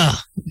idea.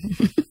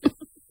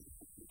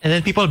 And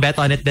then people bet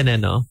on it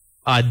then, no?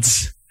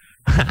 Odds.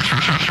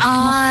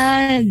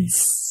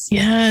 Odds.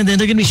 Yeah, then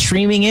they're going to be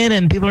streaming it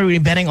and people are going to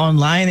be betting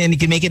online and you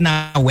can make it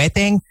now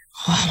wedding.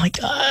 Oh my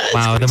God.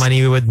 Wow, the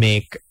money we would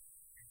make.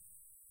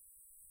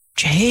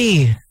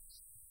 Jay.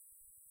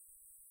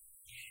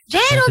 Jay,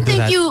 I to don't do think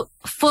that. you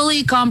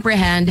fully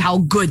comprehend how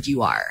good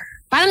you are.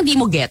 Parang di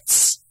mo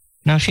gets.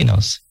 Now she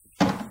knows.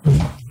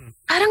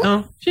 Parang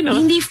No, she knows.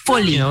 hindi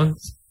fully. You know,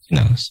 She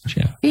knows. She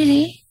knows.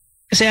 Really?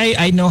 Kasi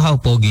I know how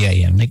pogi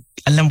I am. Like,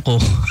 alam ko.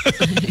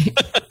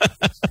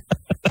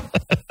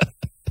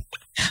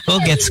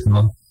 Gets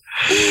ko.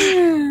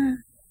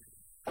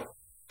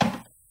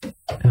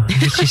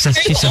 She's so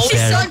She's so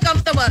fair.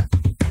 uncomfortable.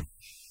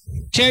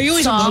 Jay, are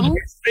you Song?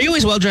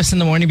 always well dressed in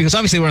the morning? Because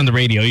obviously we're on the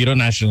radio. You don't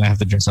naturally have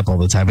to dress up all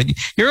the time, but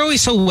you're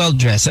always so well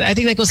dressed. I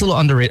think that goes a little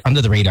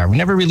under the radar. We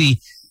never really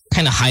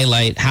kind of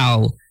highlight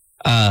how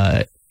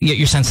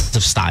your sense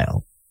of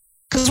style.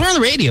 Because we're on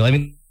the radio. I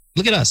mean,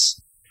 look at us.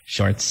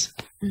 Shorts,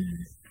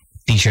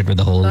 t-shirt with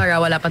the whole. Dora,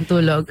 wala pang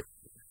tulog.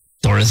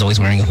 Dora's always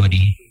wearing a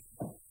hoodie.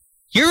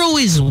 You're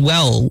always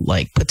well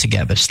put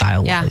together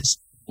style wise.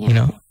 Yeah. You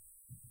know.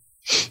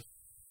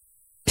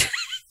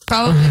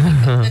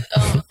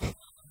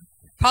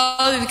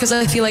 Probably because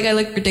I feel like I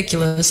look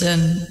ridiculous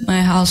in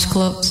my house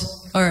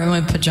clothes or in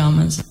my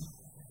pajamas.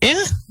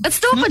 Yeah. Let's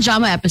do a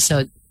pajama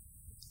episode.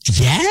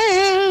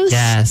 Yes.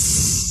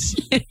 Yes.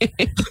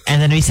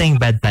 And then we sing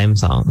bedtime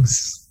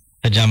songs.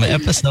 Pajama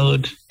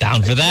episode.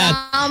 Down for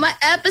that. Pajama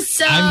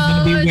episode.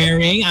 I'm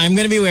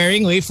gonna be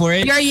wearing. Wait for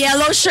it. Your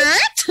yellow shirt.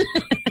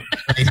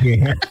 Right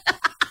here.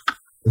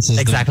 This is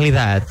Exactly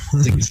that.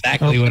 This is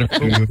exactly what I'm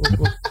doing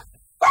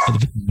for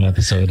the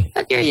episode.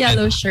 Not your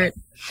yellow shirt.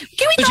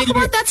 Can we talk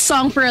about that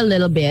song for a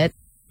little bit?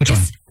 Which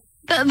one?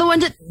 The one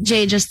that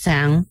Jay just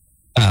sang.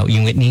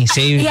 Yung Whitney.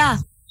 Say. Yeah.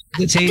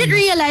 I Say. didn't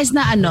realize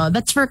na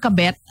that's for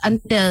kabet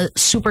until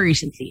super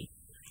recently.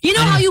 You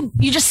know how you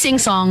just sing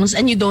songs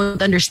and you don't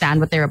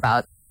understand what they're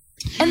about.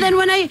 And then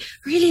when I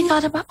really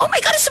thought about, oh my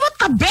God, it's about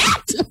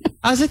kabet.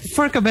 I was like,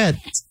 for kabet.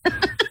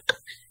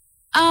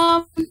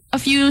 A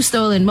few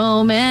stolen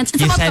moments.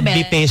 It's You about said be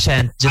kabet.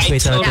 patient. Just I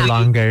wait a little totally-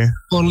 longer.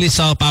 Only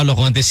saw Paolo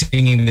Conte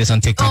singing this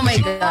on TikTok. Oh my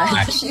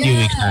a few God.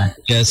 weeks back.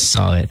 Just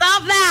saw it.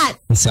 Stop that.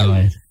 Saw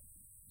it.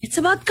 It's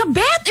about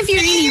kabet if you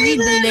really read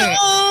the lyrics.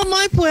 Oh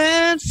my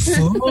plans.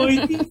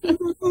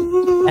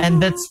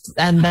 And that's just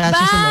an old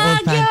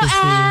Baguio fantasy.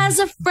 as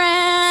a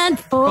friend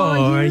for,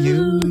 For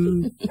you.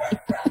 you.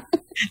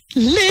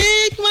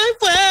 Lick my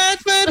plans,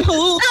 but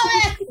hope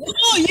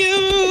for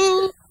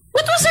you.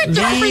 What was our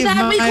term for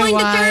that? We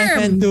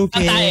coined the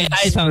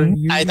term.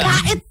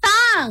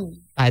 Taetang.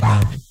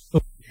 Taetang.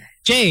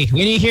 Jay,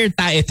 when you hear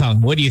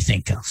Taetong, what do you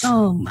think of?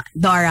 Oh my.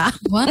 Dora.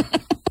 What?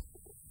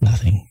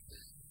 Nothing.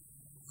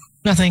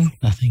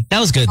 That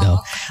was good though.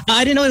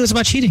 I didn't know it was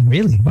about cheating.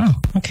 Really? Wow.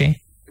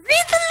 Okay.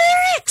 Read the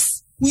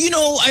lyrics. You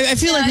know, I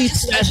feel like I we.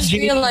 just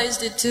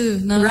realized it too.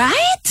 No.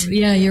 Right?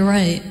 Yeah, you're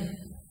right.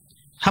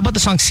 How about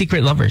the song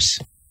 "Secret Lovers"?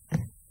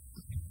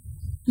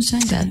 Who sang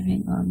that?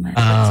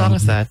 What song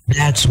is that?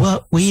 That's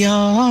what we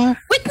are.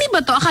 Whitney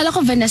ba to? Akala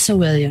ko Vanessa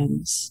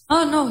Williams.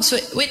 Oh no, so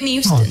Whitney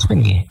Houston. Oh, it's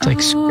Whitney. It's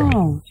like super.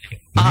 Oh.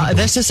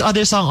 There's this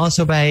other song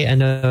also by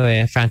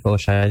Frank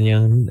Ocean,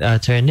 yung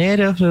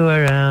tornado flew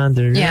around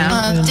the room.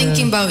 Yeah.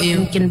 Thinking about you.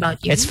 Thinking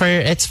about you. It's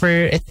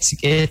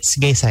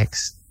gay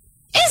sex.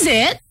 Is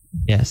it?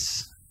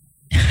 Yes.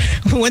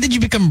 When did you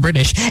become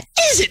British?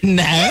 Is it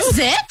now? Is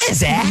it?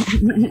 Is it?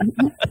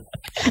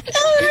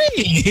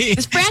 Alright.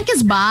 Because Frank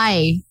is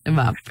bi.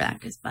 Diba?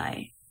 Frank is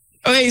bi.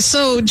 Okay,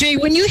 so Jay,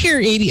 when you hear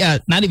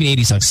not even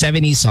 80 songs,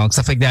 70 songs,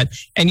 stuff like that,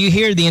 and you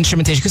hear the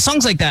instrumentation, because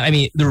songs like that, I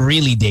mean, they're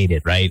really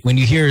dated, right? When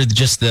you hear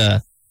just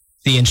the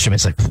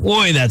instruments, like,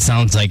 boy, that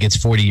sounds like it's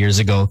 40 years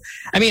ago.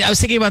 I mean, I was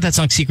thinking about that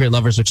song "Secret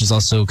Lovers," which is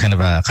also kind of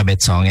a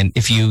kabit song, and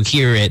if you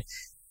hear it,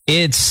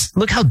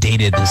 look how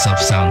dated this stuff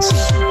sounds.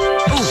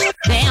 Oh,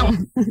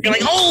 damn. You're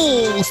like,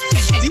 oh,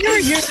 do you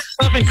ever hear this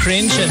stuff and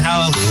cringe at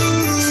how?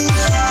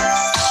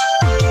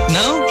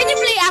 No?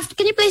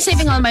 Can you play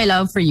Saving All My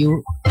Love for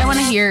You? I want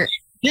to hear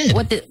Yeah.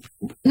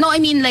 no, I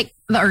mean like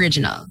the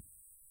original.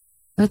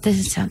 What does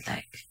it sound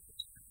like?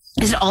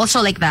 Is it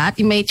also like that?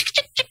 You may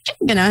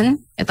ganon.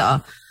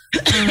 Ito.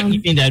 You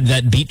mean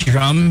that beat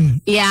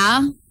drum?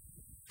 Yeah.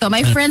 So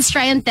my friends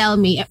try and tell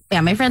me,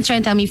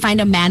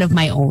 find a man of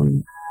my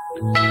own.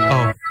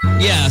 Oh,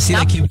 Yeah, see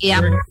that cute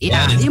Yeah. word?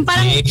 Yeah. that's Yung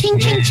parang dated. ching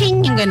ching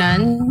ching yung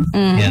ganon.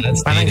 Yeah,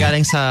 that's parang dated.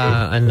 galing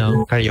sa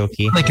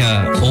karaoke. Like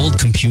a old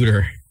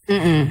computer.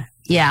 Mm-mm.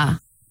 Yeah.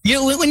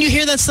 When you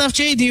hear that stuff,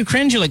 Jay, do you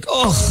cringe? You're like,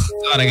 oh,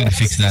 God, I gotta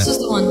fix that. This is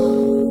the one.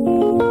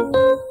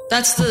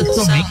 That's the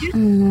Don't sound. make it?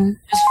 Mm.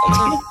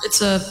 It's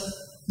a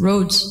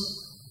Rhodes.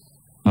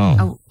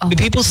 Oh. Oh. Do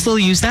people still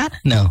use that?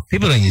 No,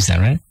 people don't use that,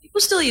 right? People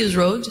still use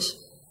Rhodes.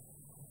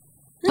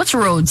 What's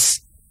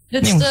Rhodes?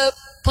 It's Yeah. the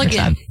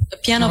plugin, What's the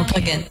piano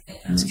plugin.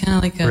 It's kind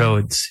of like a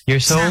Rhodes. You're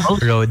so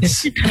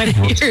Rhodes.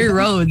 Your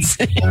Rhodes.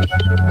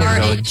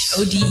 Rhodes.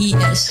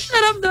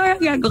 Shut up, Dora.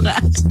 Gago ka.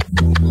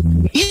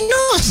 You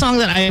know a song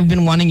that I've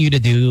been wanting you to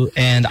do,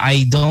 and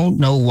I don't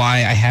know why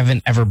I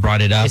haven't ever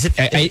brought it up. Is it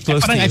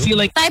close to I you? feel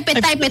like Type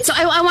it. So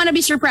I want to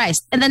be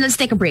surprised. And then let's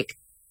take a break.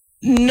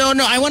 no.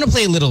 I want to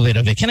play a little bit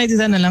of it. Can I do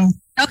that na lang?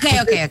 Okay.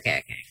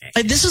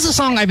 Like, this is a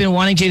song I've been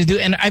wanting Jay to do,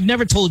 and I've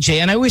never told Jay.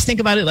 And I always think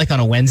about it like on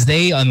a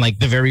Wednesday, on like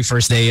the very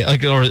first day,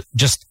 like, or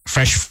just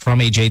fresh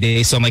from a Jay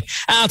day. So I'm like,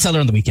 I'll tell her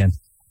on the weekend,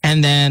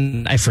 and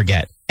then I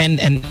forget. And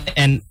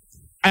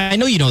I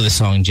know you know this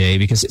song, Jay,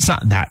 because it's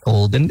not that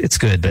old and it's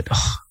good. But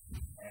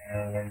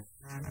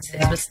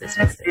What's this?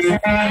 What's this? No?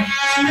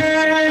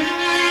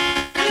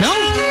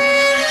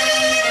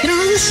 You don't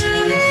know this?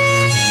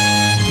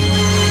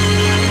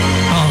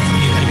 Oh,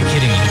 you gotta be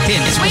kidding me. Damn,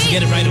 you're supposed to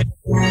get it right away.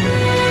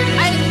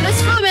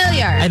 That's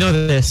familiar. I know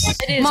this.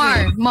 It is.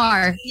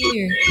 Mar.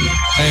 Here.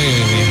 Wait,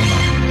 hold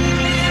on.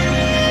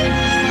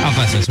 How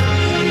fast is it?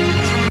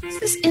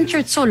 This intro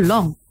is so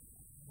long.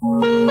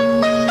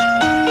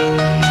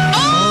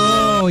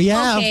 Oh,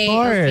 yeah, Okay, of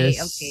course.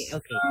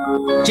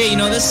 Okay. Jay, you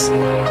know this? So I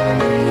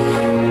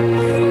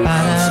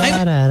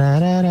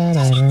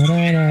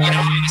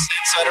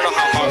don't know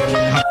how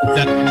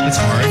that it's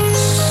hard.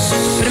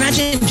 But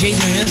imagine Jay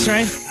doing this,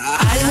 right?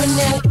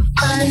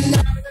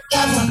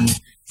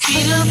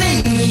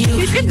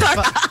 You can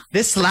talk.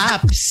 This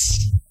slaps.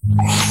 I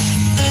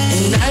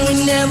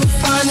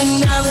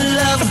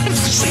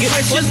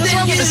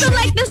don't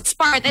like this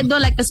part. I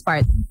don't like this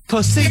part.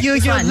 Cause to you,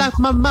 you're Fun. like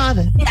my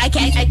mother. I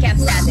can't stand it.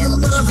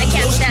 I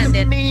can't stand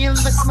it.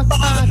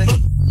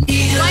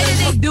 Why did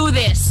they do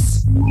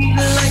this?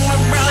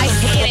 I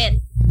hate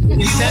it.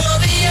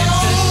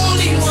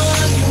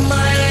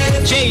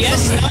 Jay,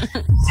 yes?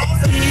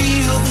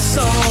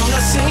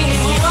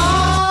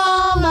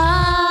 All my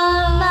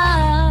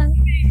life.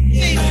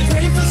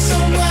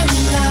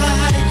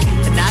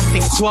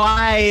 Nothing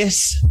twice.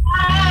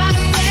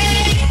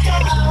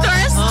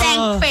 Tourist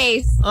tank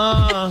face.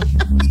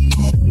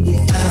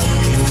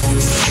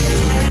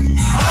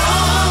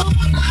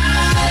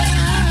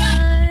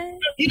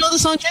 You know the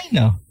song, Jay?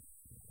 No.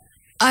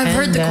 I've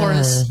heard the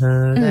chorus.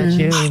 That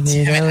you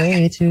need a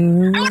way to.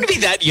 I want to be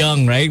that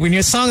young, right? When you're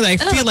a song that I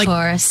feel like 10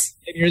 course.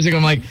 years ago,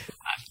 I'm like,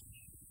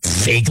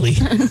 vaguely.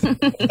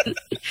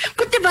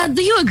 But diba,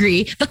 do you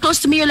agree? The close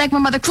to me, you're like my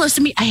mother, close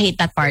to me. I hate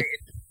that part.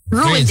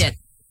 Ruined it.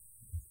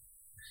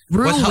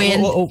 Ruined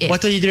it. What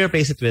did you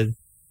replace it with?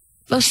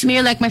 Close to me,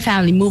 you're like my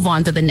family. Move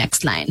on to the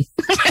next line.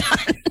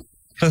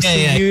 Close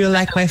to you, you're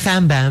like my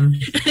fam bam.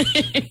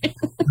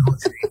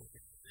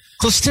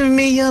 Close to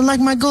me, you're like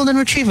my golden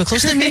retriever.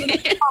 Close to me.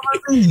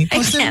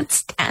 I can't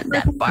stand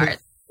that part.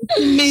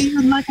 Me,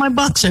 you're like my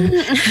boxer.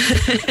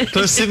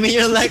 Close to me,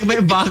 you're like my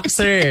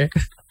boxer.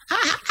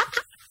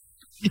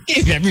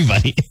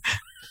 Everybody.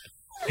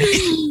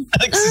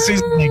 Alexis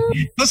is like,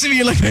 close to me,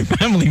 you're like my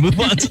family. Move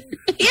on.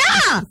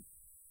 Yeah!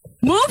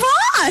 Move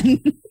on!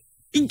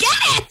 You get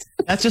it!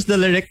 That's just the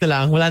lyric na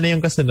lang. Wala na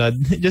yung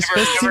kasunod. Just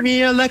close to me,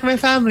 you're like my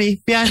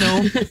family.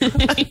 Piano.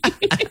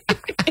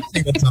 I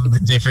think that's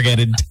something they forget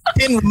it.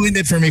 Didn't ruin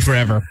it for me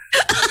forever.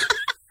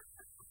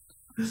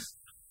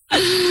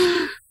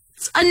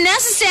 It's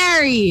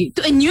unnecessary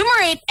to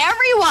enumerate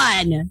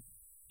everyone.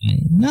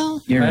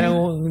 No, you're right.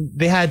 Parang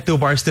they had 2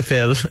 bars to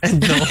fill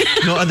and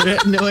no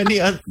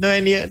any other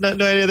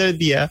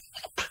idea.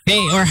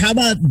 Hey, or how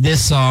about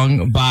this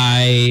song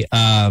by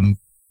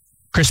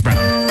Chris Brown?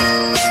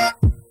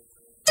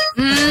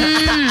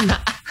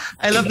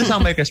 I love the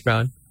song by Chris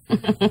Brown.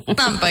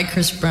 Not by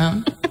Chris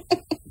Brown.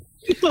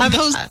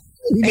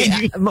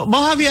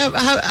 Mo,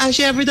 has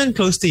she ever done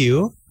Close to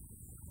You?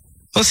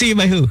 Close to you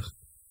by who?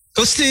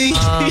 Close to you.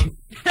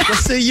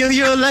 Close to you,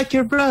 you're like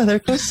your brother.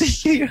 Close to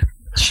you.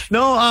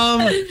 No,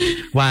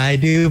 why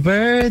do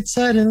birds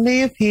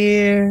suddenly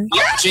appear?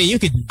 Jay, you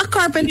could. A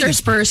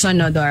carpenter's person,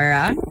 no,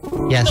 Dora?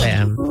 Yes, I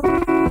am.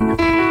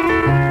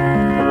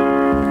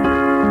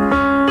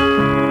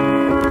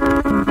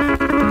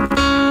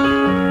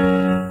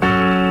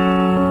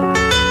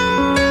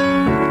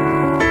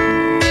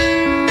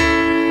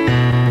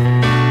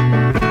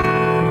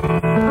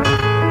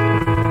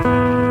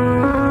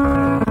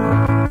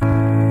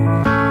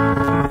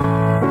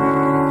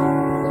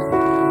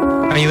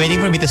 Are you waiting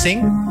for me to sing?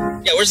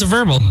 Yeah, where's the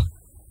verbal?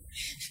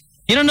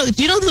 You don't know?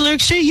 Do you know the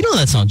lyrics, Jay? You know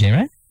that song, Jay,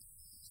 right?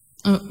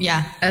 Oh,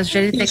 yeah. I was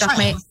ready to take off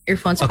my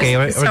earphones. Okay,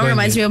 This we're song going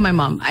reminds to- me of my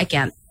mom. I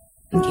can't.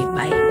 Okay,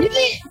 bye.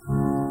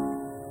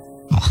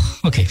 Oh,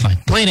 okay, fine.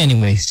 Play it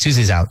anyway.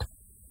 Susie's out.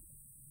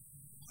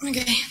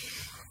 Okay.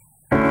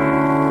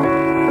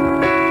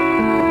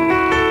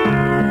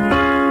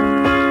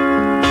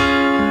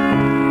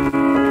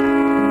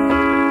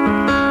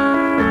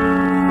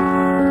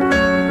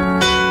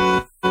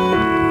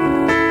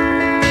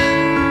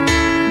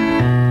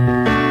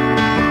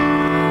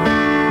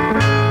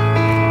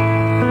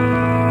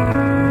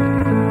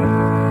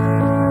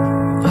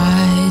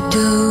 Why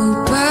do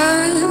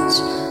birds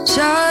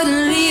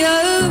suddenly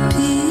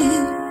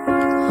appear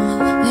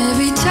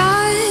every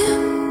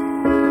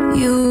time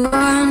you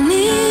are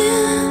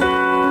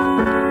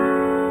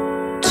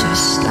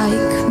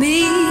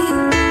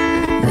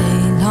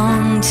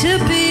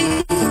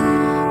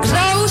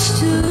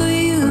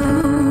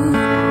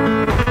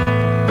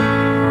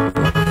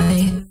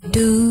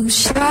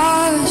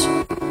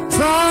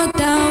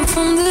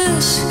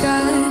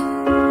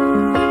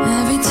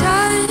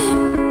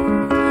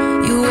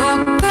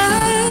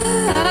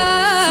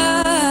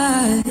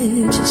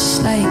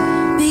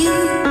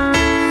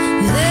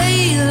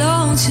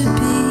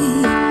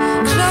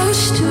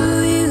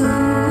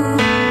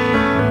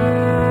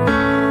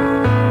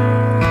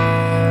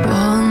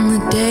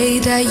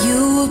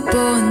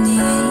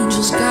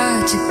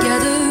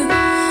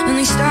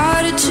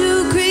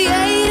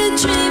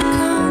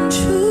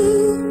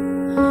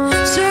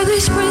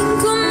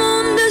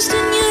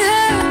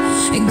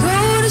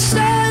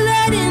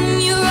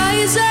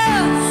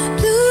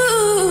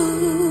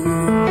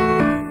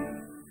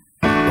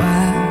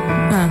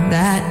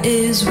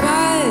is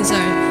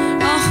wiser.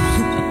 Oh,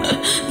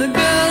 the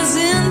girls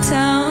in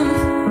town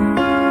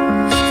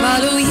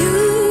follow you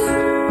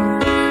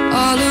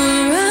all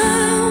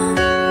around,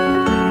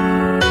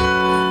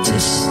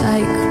 just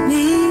like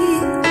me.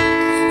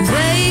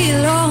 They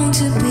long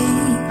to be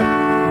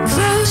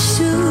close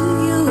to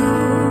you.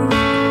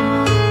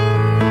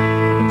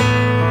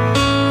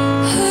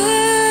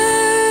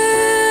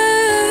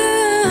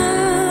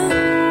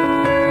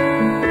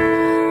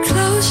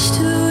 Close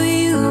to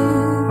you.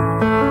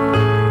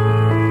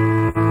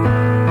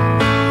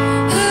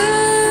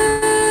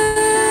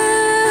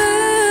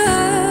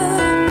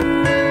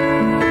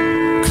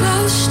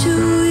 Close to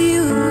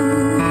you.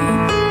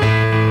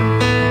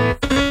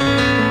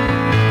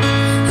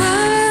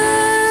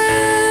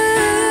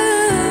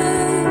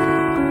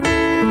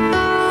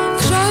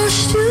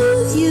 Close to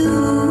you.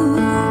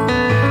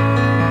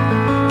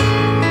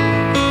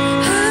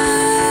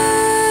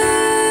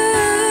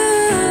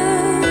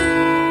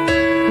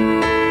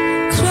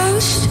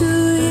 Close to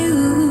you.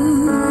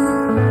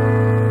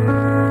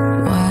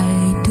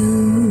 Why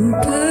do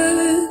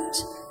birds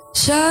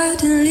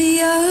suddenly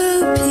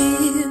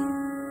appear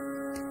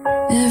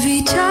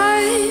every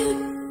time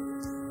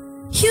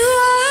you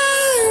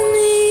are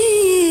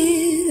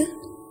near?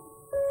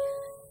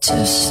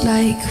 Just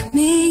like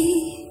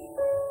me,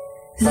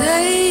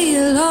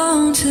 they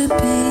long to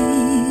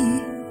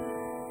be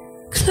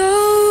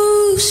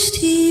close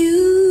to you.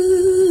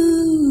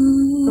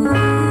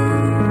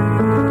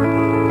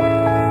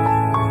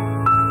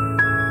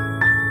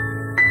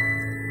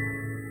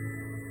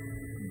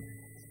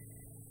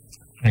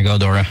 There you go,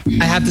 Dora.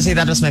 I have to say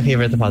that was my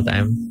favorite of all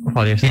time. Of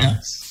all your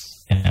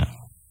songs. Yeah.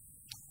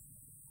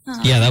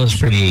 Yeah, that was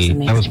pretty.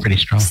 That was pretty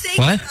strong.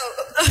 What?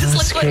 I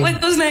was like,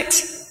 what goes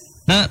next?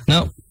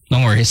 No,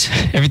 worries.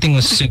 Everything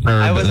was super.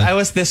 I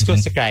was this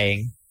close to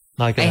crying.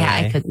 Not gonna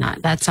I lie. could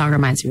not. That song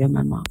reminds me of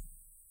my mom.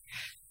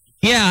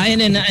 Yeah,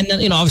 and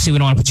you know, obviously we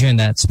don't want to put you in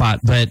that spot,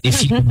 but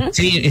if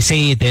you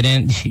say it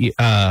didn't,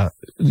 yeah,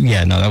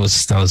 no, that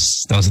was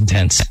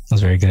intense. That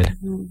was very good.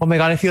 Oh my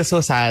god, I feel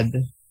so sad.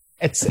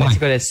 It's Why?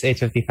 good. It's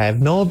 8:55.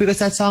 No, because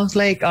that song's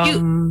like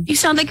You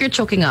sound like you're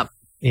choking up,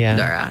 yeah.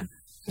 Dora.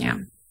 Yeah.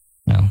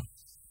 No,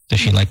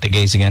 does she like the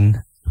gays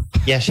again?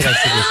 Yeah, she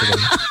likes to do this again.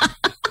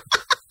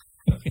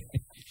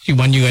 She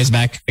won you guys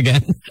back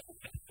again.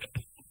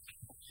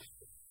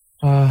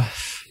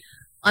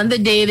 On the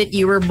day that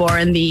you were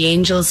born, the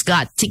angels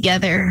got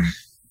together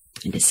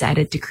and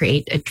decided to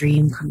create a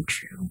dream come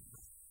true.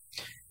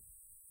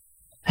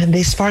 And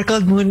they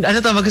sparkled moon. Ano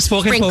to?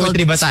 Mag-spoken Sprinkled.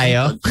 poetry ba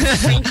tayo?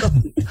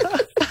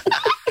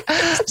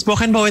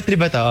 Spoken poetry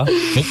ba to?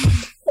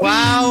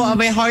 Wow,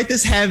 my heart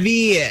is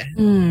heavy.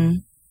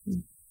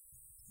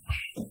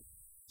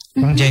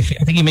 Well, Jay,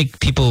 I think you make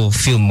people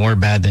feel more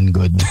bad than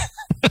good.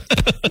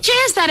 Jay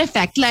has that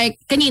effect. Like,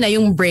 kanina,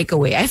 yung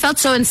breakaway. I felt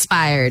so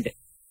inspired.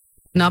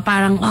 No,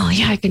 parang, oh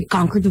yeah, I can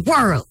conquer the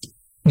world.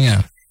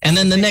 Yeah. And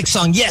then the next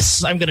song,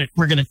 yes,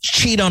 we're gonna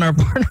cheat on our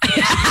partner.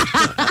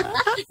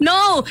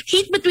 No,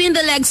 heat between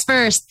the legs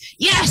first.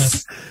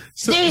 Yes.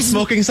 So, There's-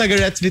 smoking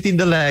cigarettes between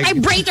the legs.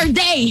 Vibrator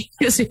day.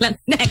 Kasi lang,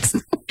 next.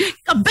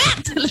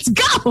 Kabet. Let's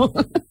go.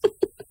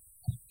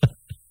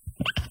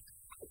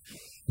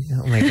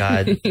 Oh my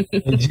god.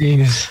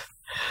 Jeez.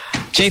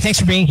 Jay, thanks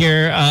for being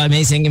here.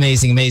 Amazing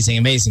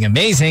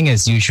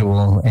as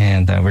usual.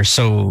 And we're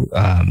so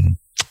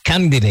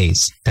counting the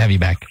days to have you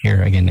back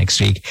here again next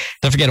week.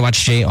 Don't forget to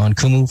watch Jay on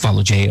Kumu.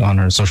 Follow Jay on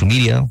our social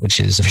media, which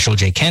is official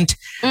Jay Kent.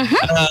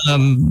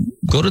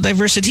 Go to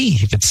Diversity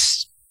if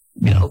it's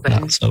Open.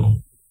 not so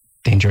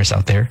dangerous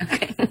out there.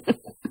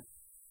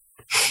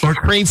 Or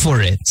crave for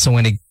it. So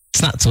when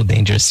it's not so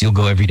dangerous, you'll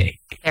go every day.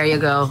 There you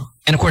go.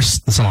 And of course,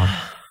 the salon.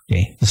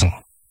 Jay, the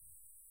salon.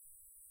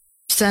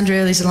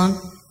 Sandra Lee Salon.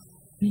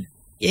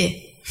 Yeah.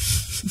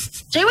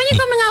 Jay, when you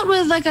coming out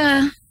with like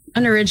an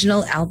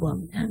original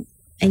album?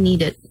 I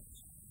need it.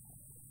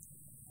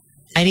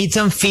 I need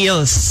some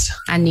feels.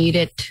 I need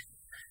it.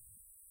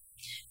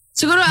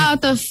 Siguro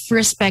out of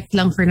respect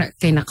lang for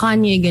kay na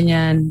Kanye,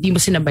 ganyan, di mo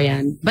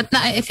sinabayan. But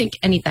I think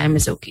anytime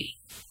is okay.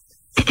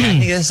 I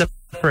think this is the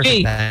perfect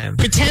Hey, time.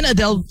 pretend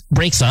Adele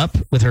breaks up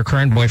with her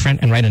current boyfriend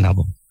and write an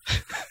album.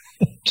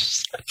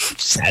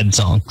 Sad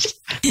songs.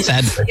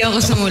 Sad. Hindi ako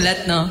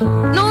sumulat, no?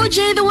 No,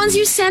 Jay, the ones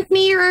you sent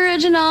me, your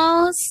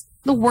originals.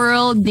 The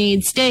world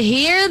needs to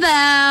hear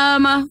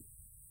them.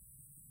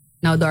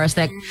 Now Dora's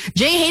like,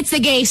 Jay hates the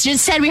gays.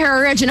 Just send me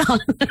her original.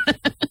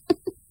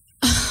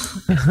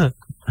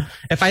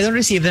 If I don't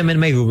receive them in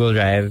my Google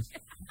Drive,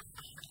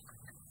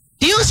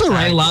 Do you also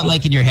write a lot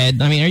like in your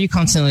head? I mean, are you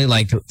constantly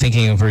like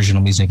thinking of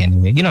original music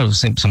anyway? You know,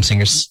 some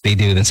singers, they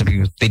do. Then some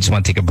people, they just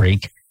want to take a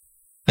break.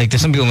 Like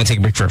there's some people want to take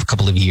a break for a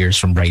couple of years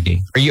from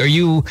writing. Are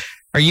you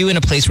in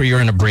a place where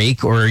you're in a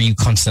break, or are you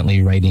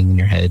constantly writing in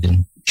your head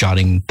and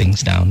jotting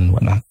things down and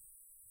whatnot?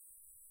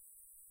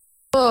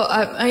 Well,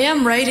 I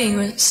am writing.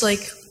 It's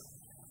like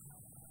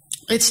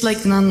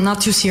not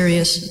too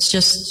serious. It's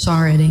just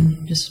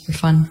songwriting, just for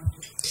fun.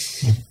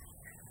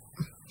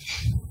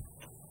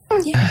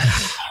 Yeah.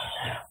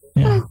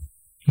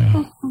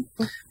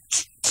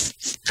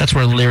 That's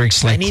where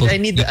lyrics like I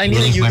need a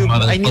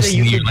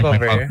YouTube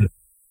cover.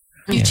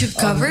 YouTube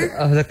cover?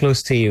 Of the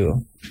Close to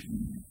You.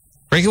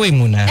 Breakaway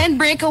muna. And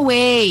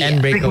Breakaway.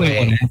 And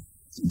Breakaway.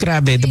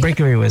 Grabe, the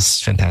Breakaway was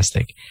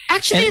fantastic.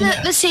 Actually,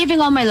 the Saving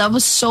All My Love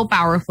was so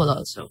powerful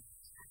also.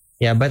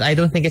 Yeah, but I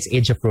don't think it's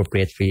age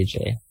appropriate for you,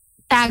 Jay.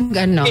 Tag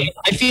ano.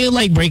 I feel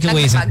like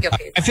Breakaway is. I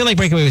feel like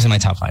Breakaway was in my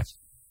top 5.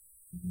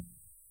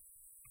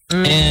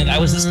 And I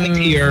was listening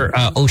to your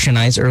Ocean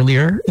Eyes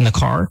earlier in the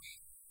car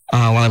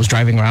while I was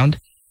driving around,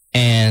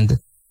 and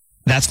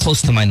that's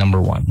close to my number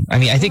 1. I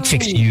mean, I think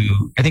Fix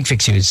You. I think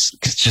Fix You is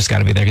just got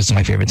to be there because it's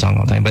my favorite song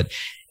of all time. But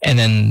and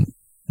then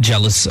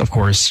Jealous, of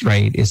course,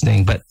 right, is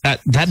thing. But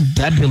that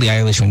Billie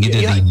Eilish when you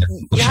did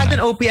you had an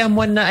OPM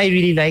one that I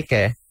really like.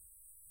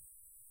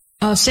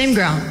 Same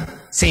Ground.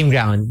 Same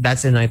Ground.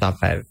 That's in my top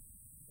 5.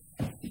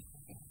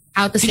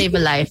 How to Save a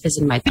Life is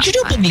in my top Did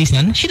you do 5.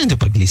 Paglisan? She didn't do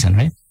Paglisan,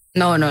 right?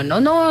 No,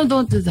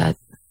 don't do that.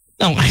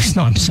 No,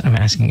 I'm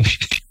asking if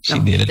she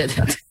did it.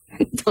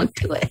 Don't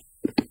do it.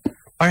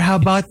 Or how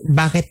about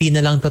Bakit Di Na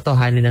Lang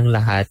Totohanin Ang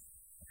Lahat?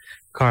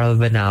 Carl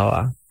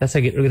Banawa. That's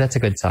a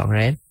good song,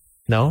 right?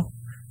 No?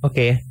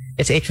 Okay.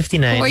 It's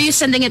 8:59. Who are you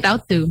sending it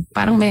out to?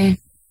 Parang may...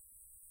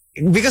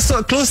 Because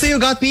so Close to You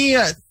got me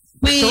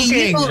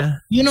choking.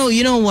 You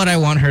know what I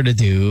want her to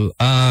do?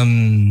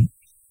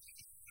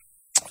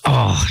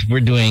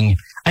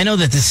 I know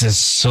that this is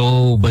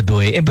so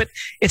baduy, but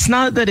it's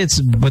not that it's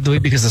baduy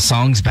because the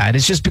song's bad.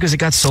 It's just because it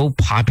got so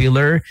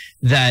popular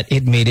that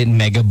it made it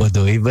mega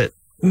baduy. But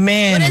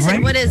man,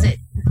 What is it?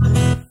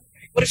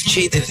 What if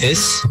Jay did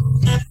this?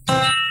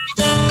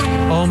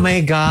 Oh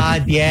my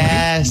God,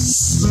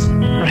 yes.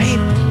 Right?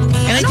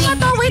 And I think...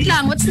 Wait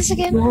lang. What's this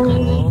again?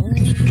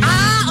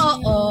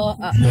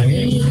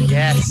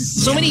 Yes.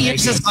 So many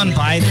years has gone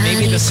by that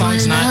maybe the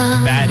song's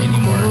not bad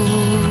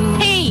anymore.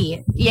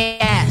 Hey,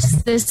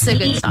 yes. This is a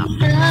good song.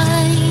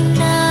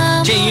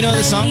 Jay, you know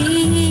the song?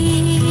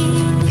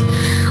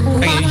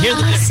 Okay, hear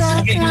the lyrics.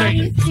 Okay,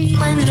 sorry.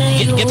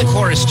 Get the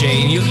chorus,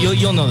 Jay.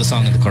 You'll know the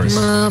song in the chorus.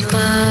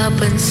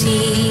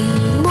 Mapapansin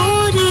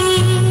mo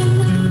rin,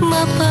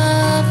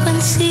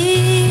 mapapansin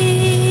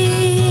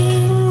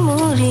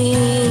mo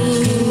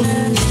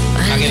rin.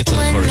 I'll get it to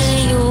the chorus.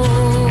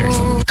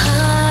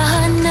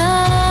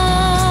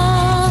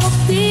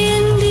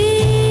 Hahanapin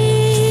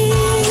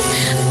din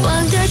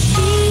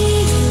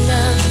pagdating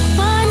ng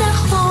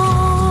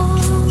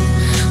panahon.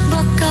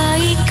 Baka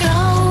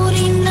ikaw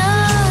rin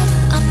at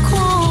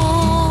ako.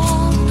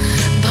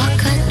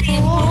 Baka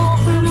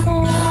tibok ng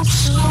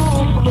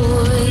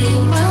puso'y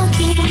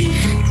maging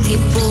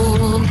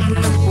tibok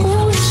ng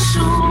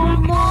puso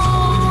mo.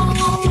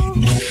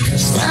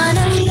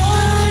 Sana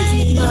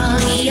lang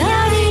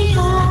mangyari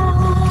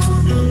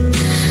yun,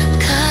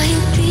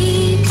 kahit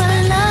di pa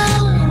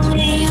lang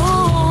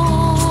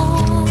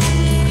ngayon.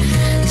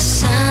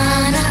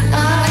 Sana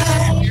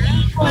ay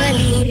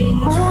wali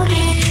mo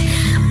rin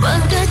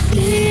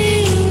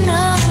pagdating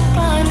ng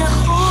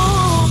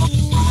panahon.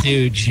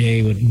 Dude,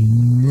 Jay would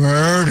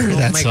murder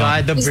that Oh my song.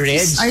 God, the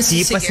bridge. Are Di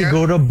you pa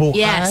siguro? siguro bukas.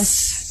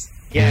 Yes.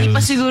 Yeah. Hindi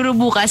pa siguro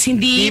bukas.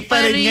 Hindi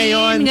pa rin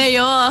ngayon.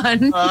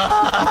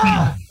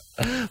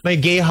 My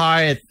gay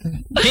heart.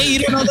 Jay, you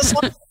don't know the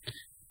song?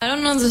 I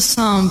don't know the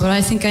song, but I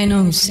think I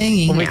know who's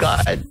singing. Oh my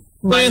God.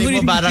 Wait, who do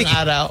you Maling mo barang think?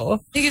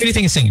 araw. I think Who do you it's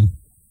think is singing?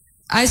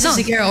 Isis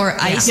Sigara or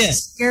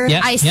Isis Sigara.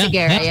 Yeah. Ice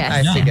Sigara, yes.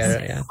 Ay, siguro,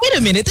 yeah. Wait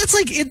a minute. That's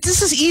like,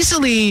 this is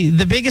easily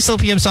the biggest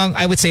OPM song,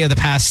 I would say, of the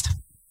past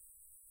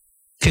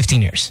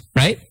 15 years,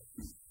 right?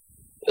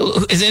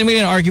 Is anybody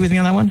going to argue with me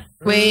on that one?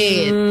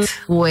 Wait.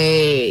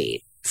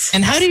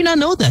 And how do you not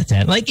know that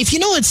then? Like, if you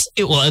know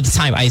well, at the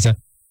time, Isa,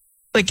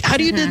 like, how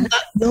do you not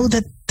know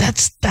that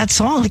that's that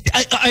song? Like,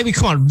 I mean,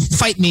 come on,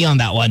 fight me on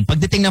that one.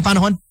 Pagdating ng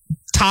panahon,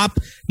 top,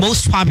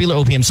 most popular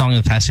OPM song in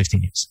the past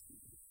 15 years.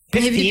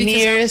 15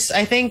 years,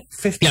 I think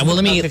 15. Yeah, well,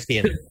 let me-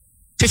 15.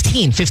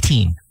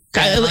 15.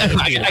 I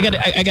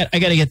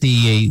gotta get the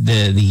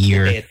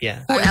year.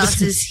 Yeah. Who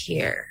else is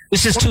here?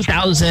 This is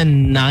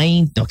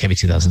 2009. No, can't be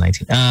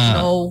 2019.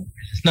 No.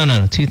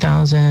 No.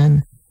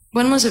 2010?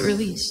 When was it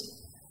released?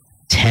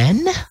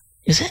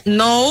 Is it?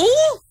 No?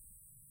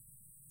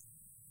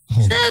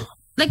 Hold on. That,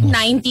 like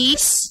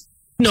 90s?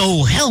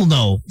 No, hell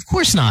no. Of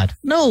course not.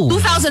 No.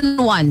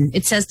 2001.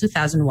 It says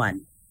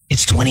 2001.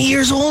 It's 20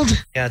 years old?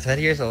 Yeah,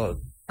 20 years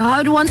old.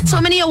 God, won so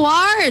many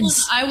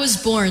awards. I was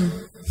born.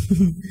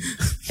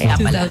 Kaya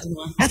pala.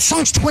 2001. That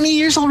song's 20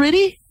 years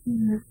already?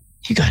 You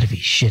gotta be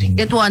shitting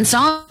me. It won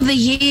Song of the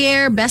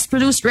Year, Best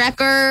Produced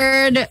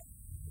Record.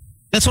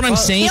 That's what I'm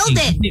saying. killed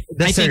it.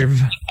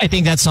 I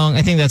think that song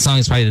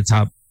is probably the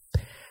top.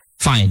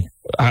 Fine.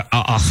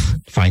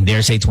 Fine.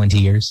 Dare say 20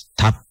 years.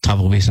 Top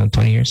will be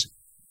 20 years.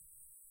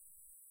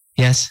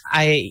 Yes.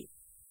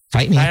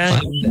 Fight me.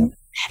 Parang-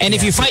 And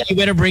if you fight, you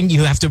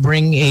have to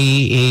bring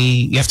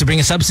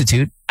a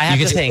substitute. I have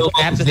to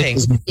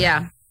think.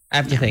 Yeah. I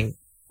have to think.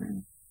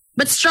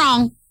 But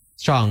strong.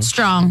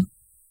 Strong.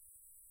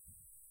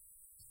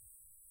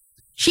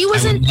 She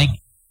wasn't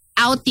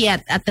out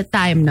yet at the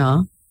time,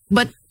 no?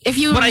 But if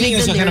you But I read think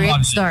the it's kind of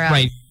lyrics, Dora.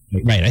 right.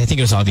 Right. I think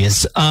it was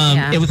obvious.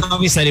 Yeah. It was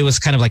obvious that it was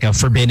kind of like a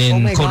forbidden. Oh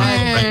my quote,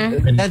 God.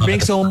 unquote, That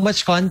brings so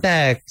much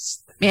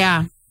context.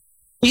 Yeah.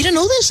 You didn't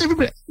know this?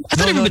 Everybody. I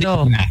thought everybody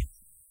no. knew that.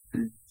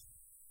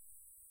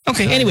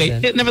 Okay. No, Anyway,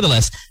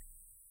 nevertheless,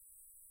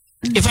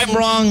 if I'm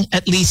wrong,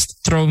 at least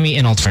throw me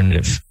an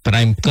alternative. But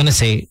I'm gonna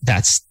say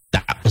that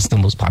was the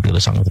most popular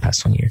song of the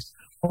past 20 years.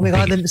 Oh my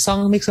God, the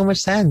song makes so much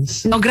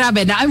sense. No,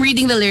 grabe. Now I'm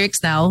reading the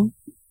lyrics now.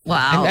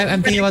 Wow.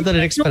 I'm thinking about the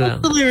lyrics pa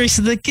lang. The lyrics,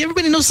 like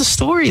everybody knows the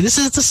story. This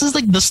is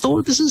like the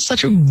story. This is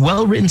such a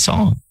well written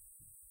song.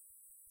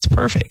 It's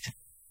perfect.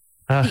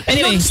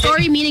 Anyway,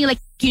 story meaning like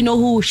you know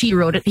who she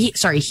wrote it. He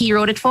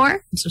wrote it for.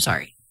 I'm so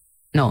sorry.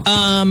 No.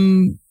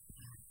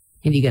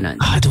 Hindi ganon.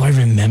 Do I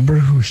remember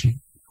who he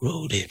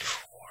wrote it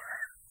for?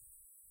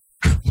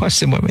 Watch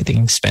them. What am I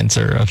thinking?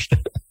 Spencer of the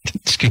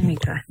Oh my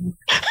God.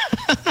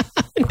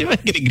 Di ba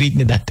ginigreet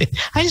niya dati?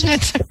 Hi,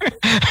 Spencer.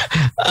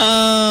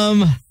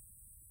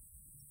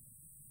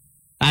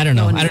 I don't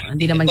know. No, I don't know.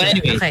 hindi naman But ganun.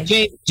 anyway,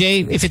 Okay. Jay,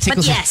 if it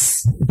tickles, But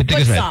yes. if it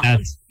tickles Good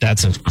right,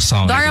 that's a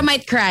song. Dora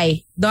might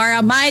cry.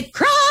 Dora might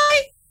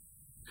cry.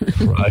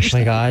 Crushed. Oh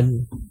my God.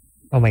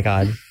 Oh my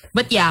God.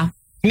 But yeah.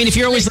 I mean, if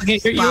you're always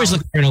looking, you're always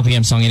looking for an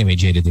OPM song anyway,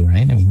 Jay, to do,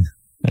 right? I mean,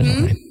 I don't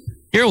know, right?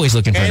 You're always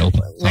looking for an OPM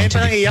song Ngayon to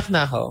parang do. iyak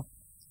na ako.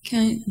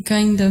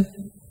 Kind of.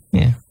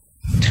 Yeah.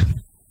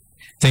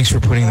 Thanks for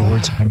putting the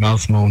words in my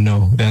mouth, Mo.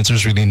 No, the answer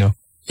is really no.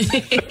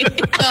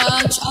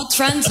 I'll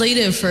translate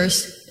it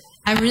first.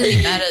 I'm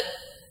really bad at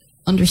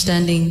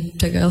understanding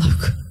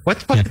Tagalog.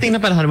 What's pagdating na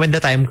panahon when the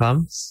time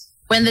comes?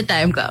 When the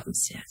time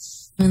comes.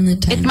 Yes. When the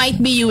time It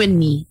might be you and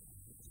me.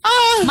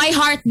 My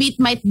heartbeat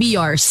might be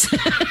yours.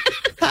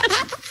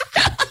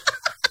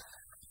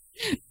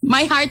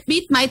 My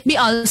heartbeat might be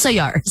also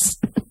yours.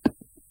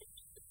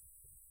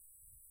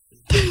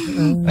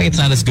 Like it's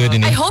not as good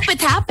in I hope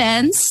it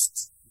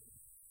happens.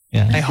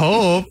 Yeah. I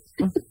hope.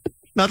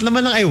 Not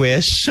naman lang I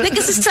wish. Like,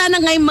 kasi sana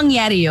nga'y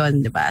mangyari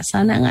yun, di ba?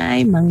 Sana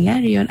nga'y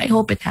mangyari yun. I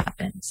hope it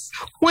happens.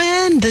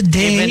 When the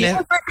day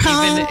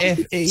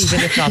Even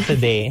if not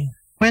today.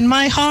 when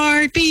my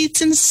heart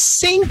beats in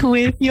sync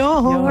with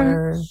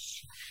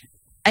yours.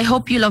 I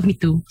hope you love me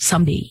too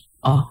someday.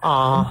 Oh.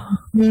 Aw.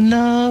 You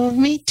love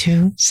me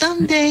too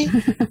someday.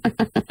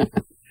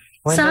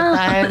 When the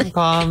time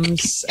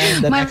comes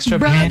and an My extra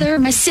brother,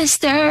 my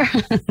sister.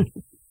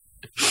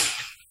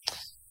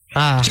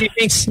 Jay,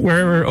 thanks.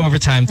 We're over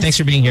time. Thanks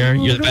for being here.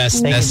 You're the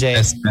best. Thank you, Jay.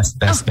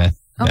 Best.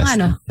 Oh,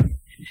 ano.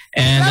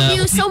 And Love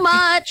you so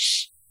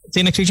much. see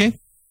you next week, Jay.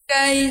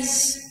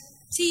 Guys,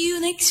 see you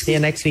next See you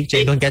week. next week,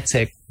 Jay. Don't get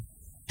sick.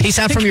 Peace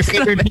out from your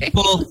favorite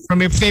people. From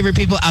your favorite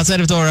people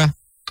outside of Dora.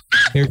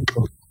 Here we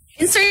go.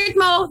 Insert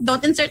mo.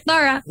 Don't insert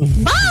Dora.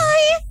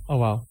 Bye. Oh,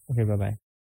 wow. Okay, bye-bye.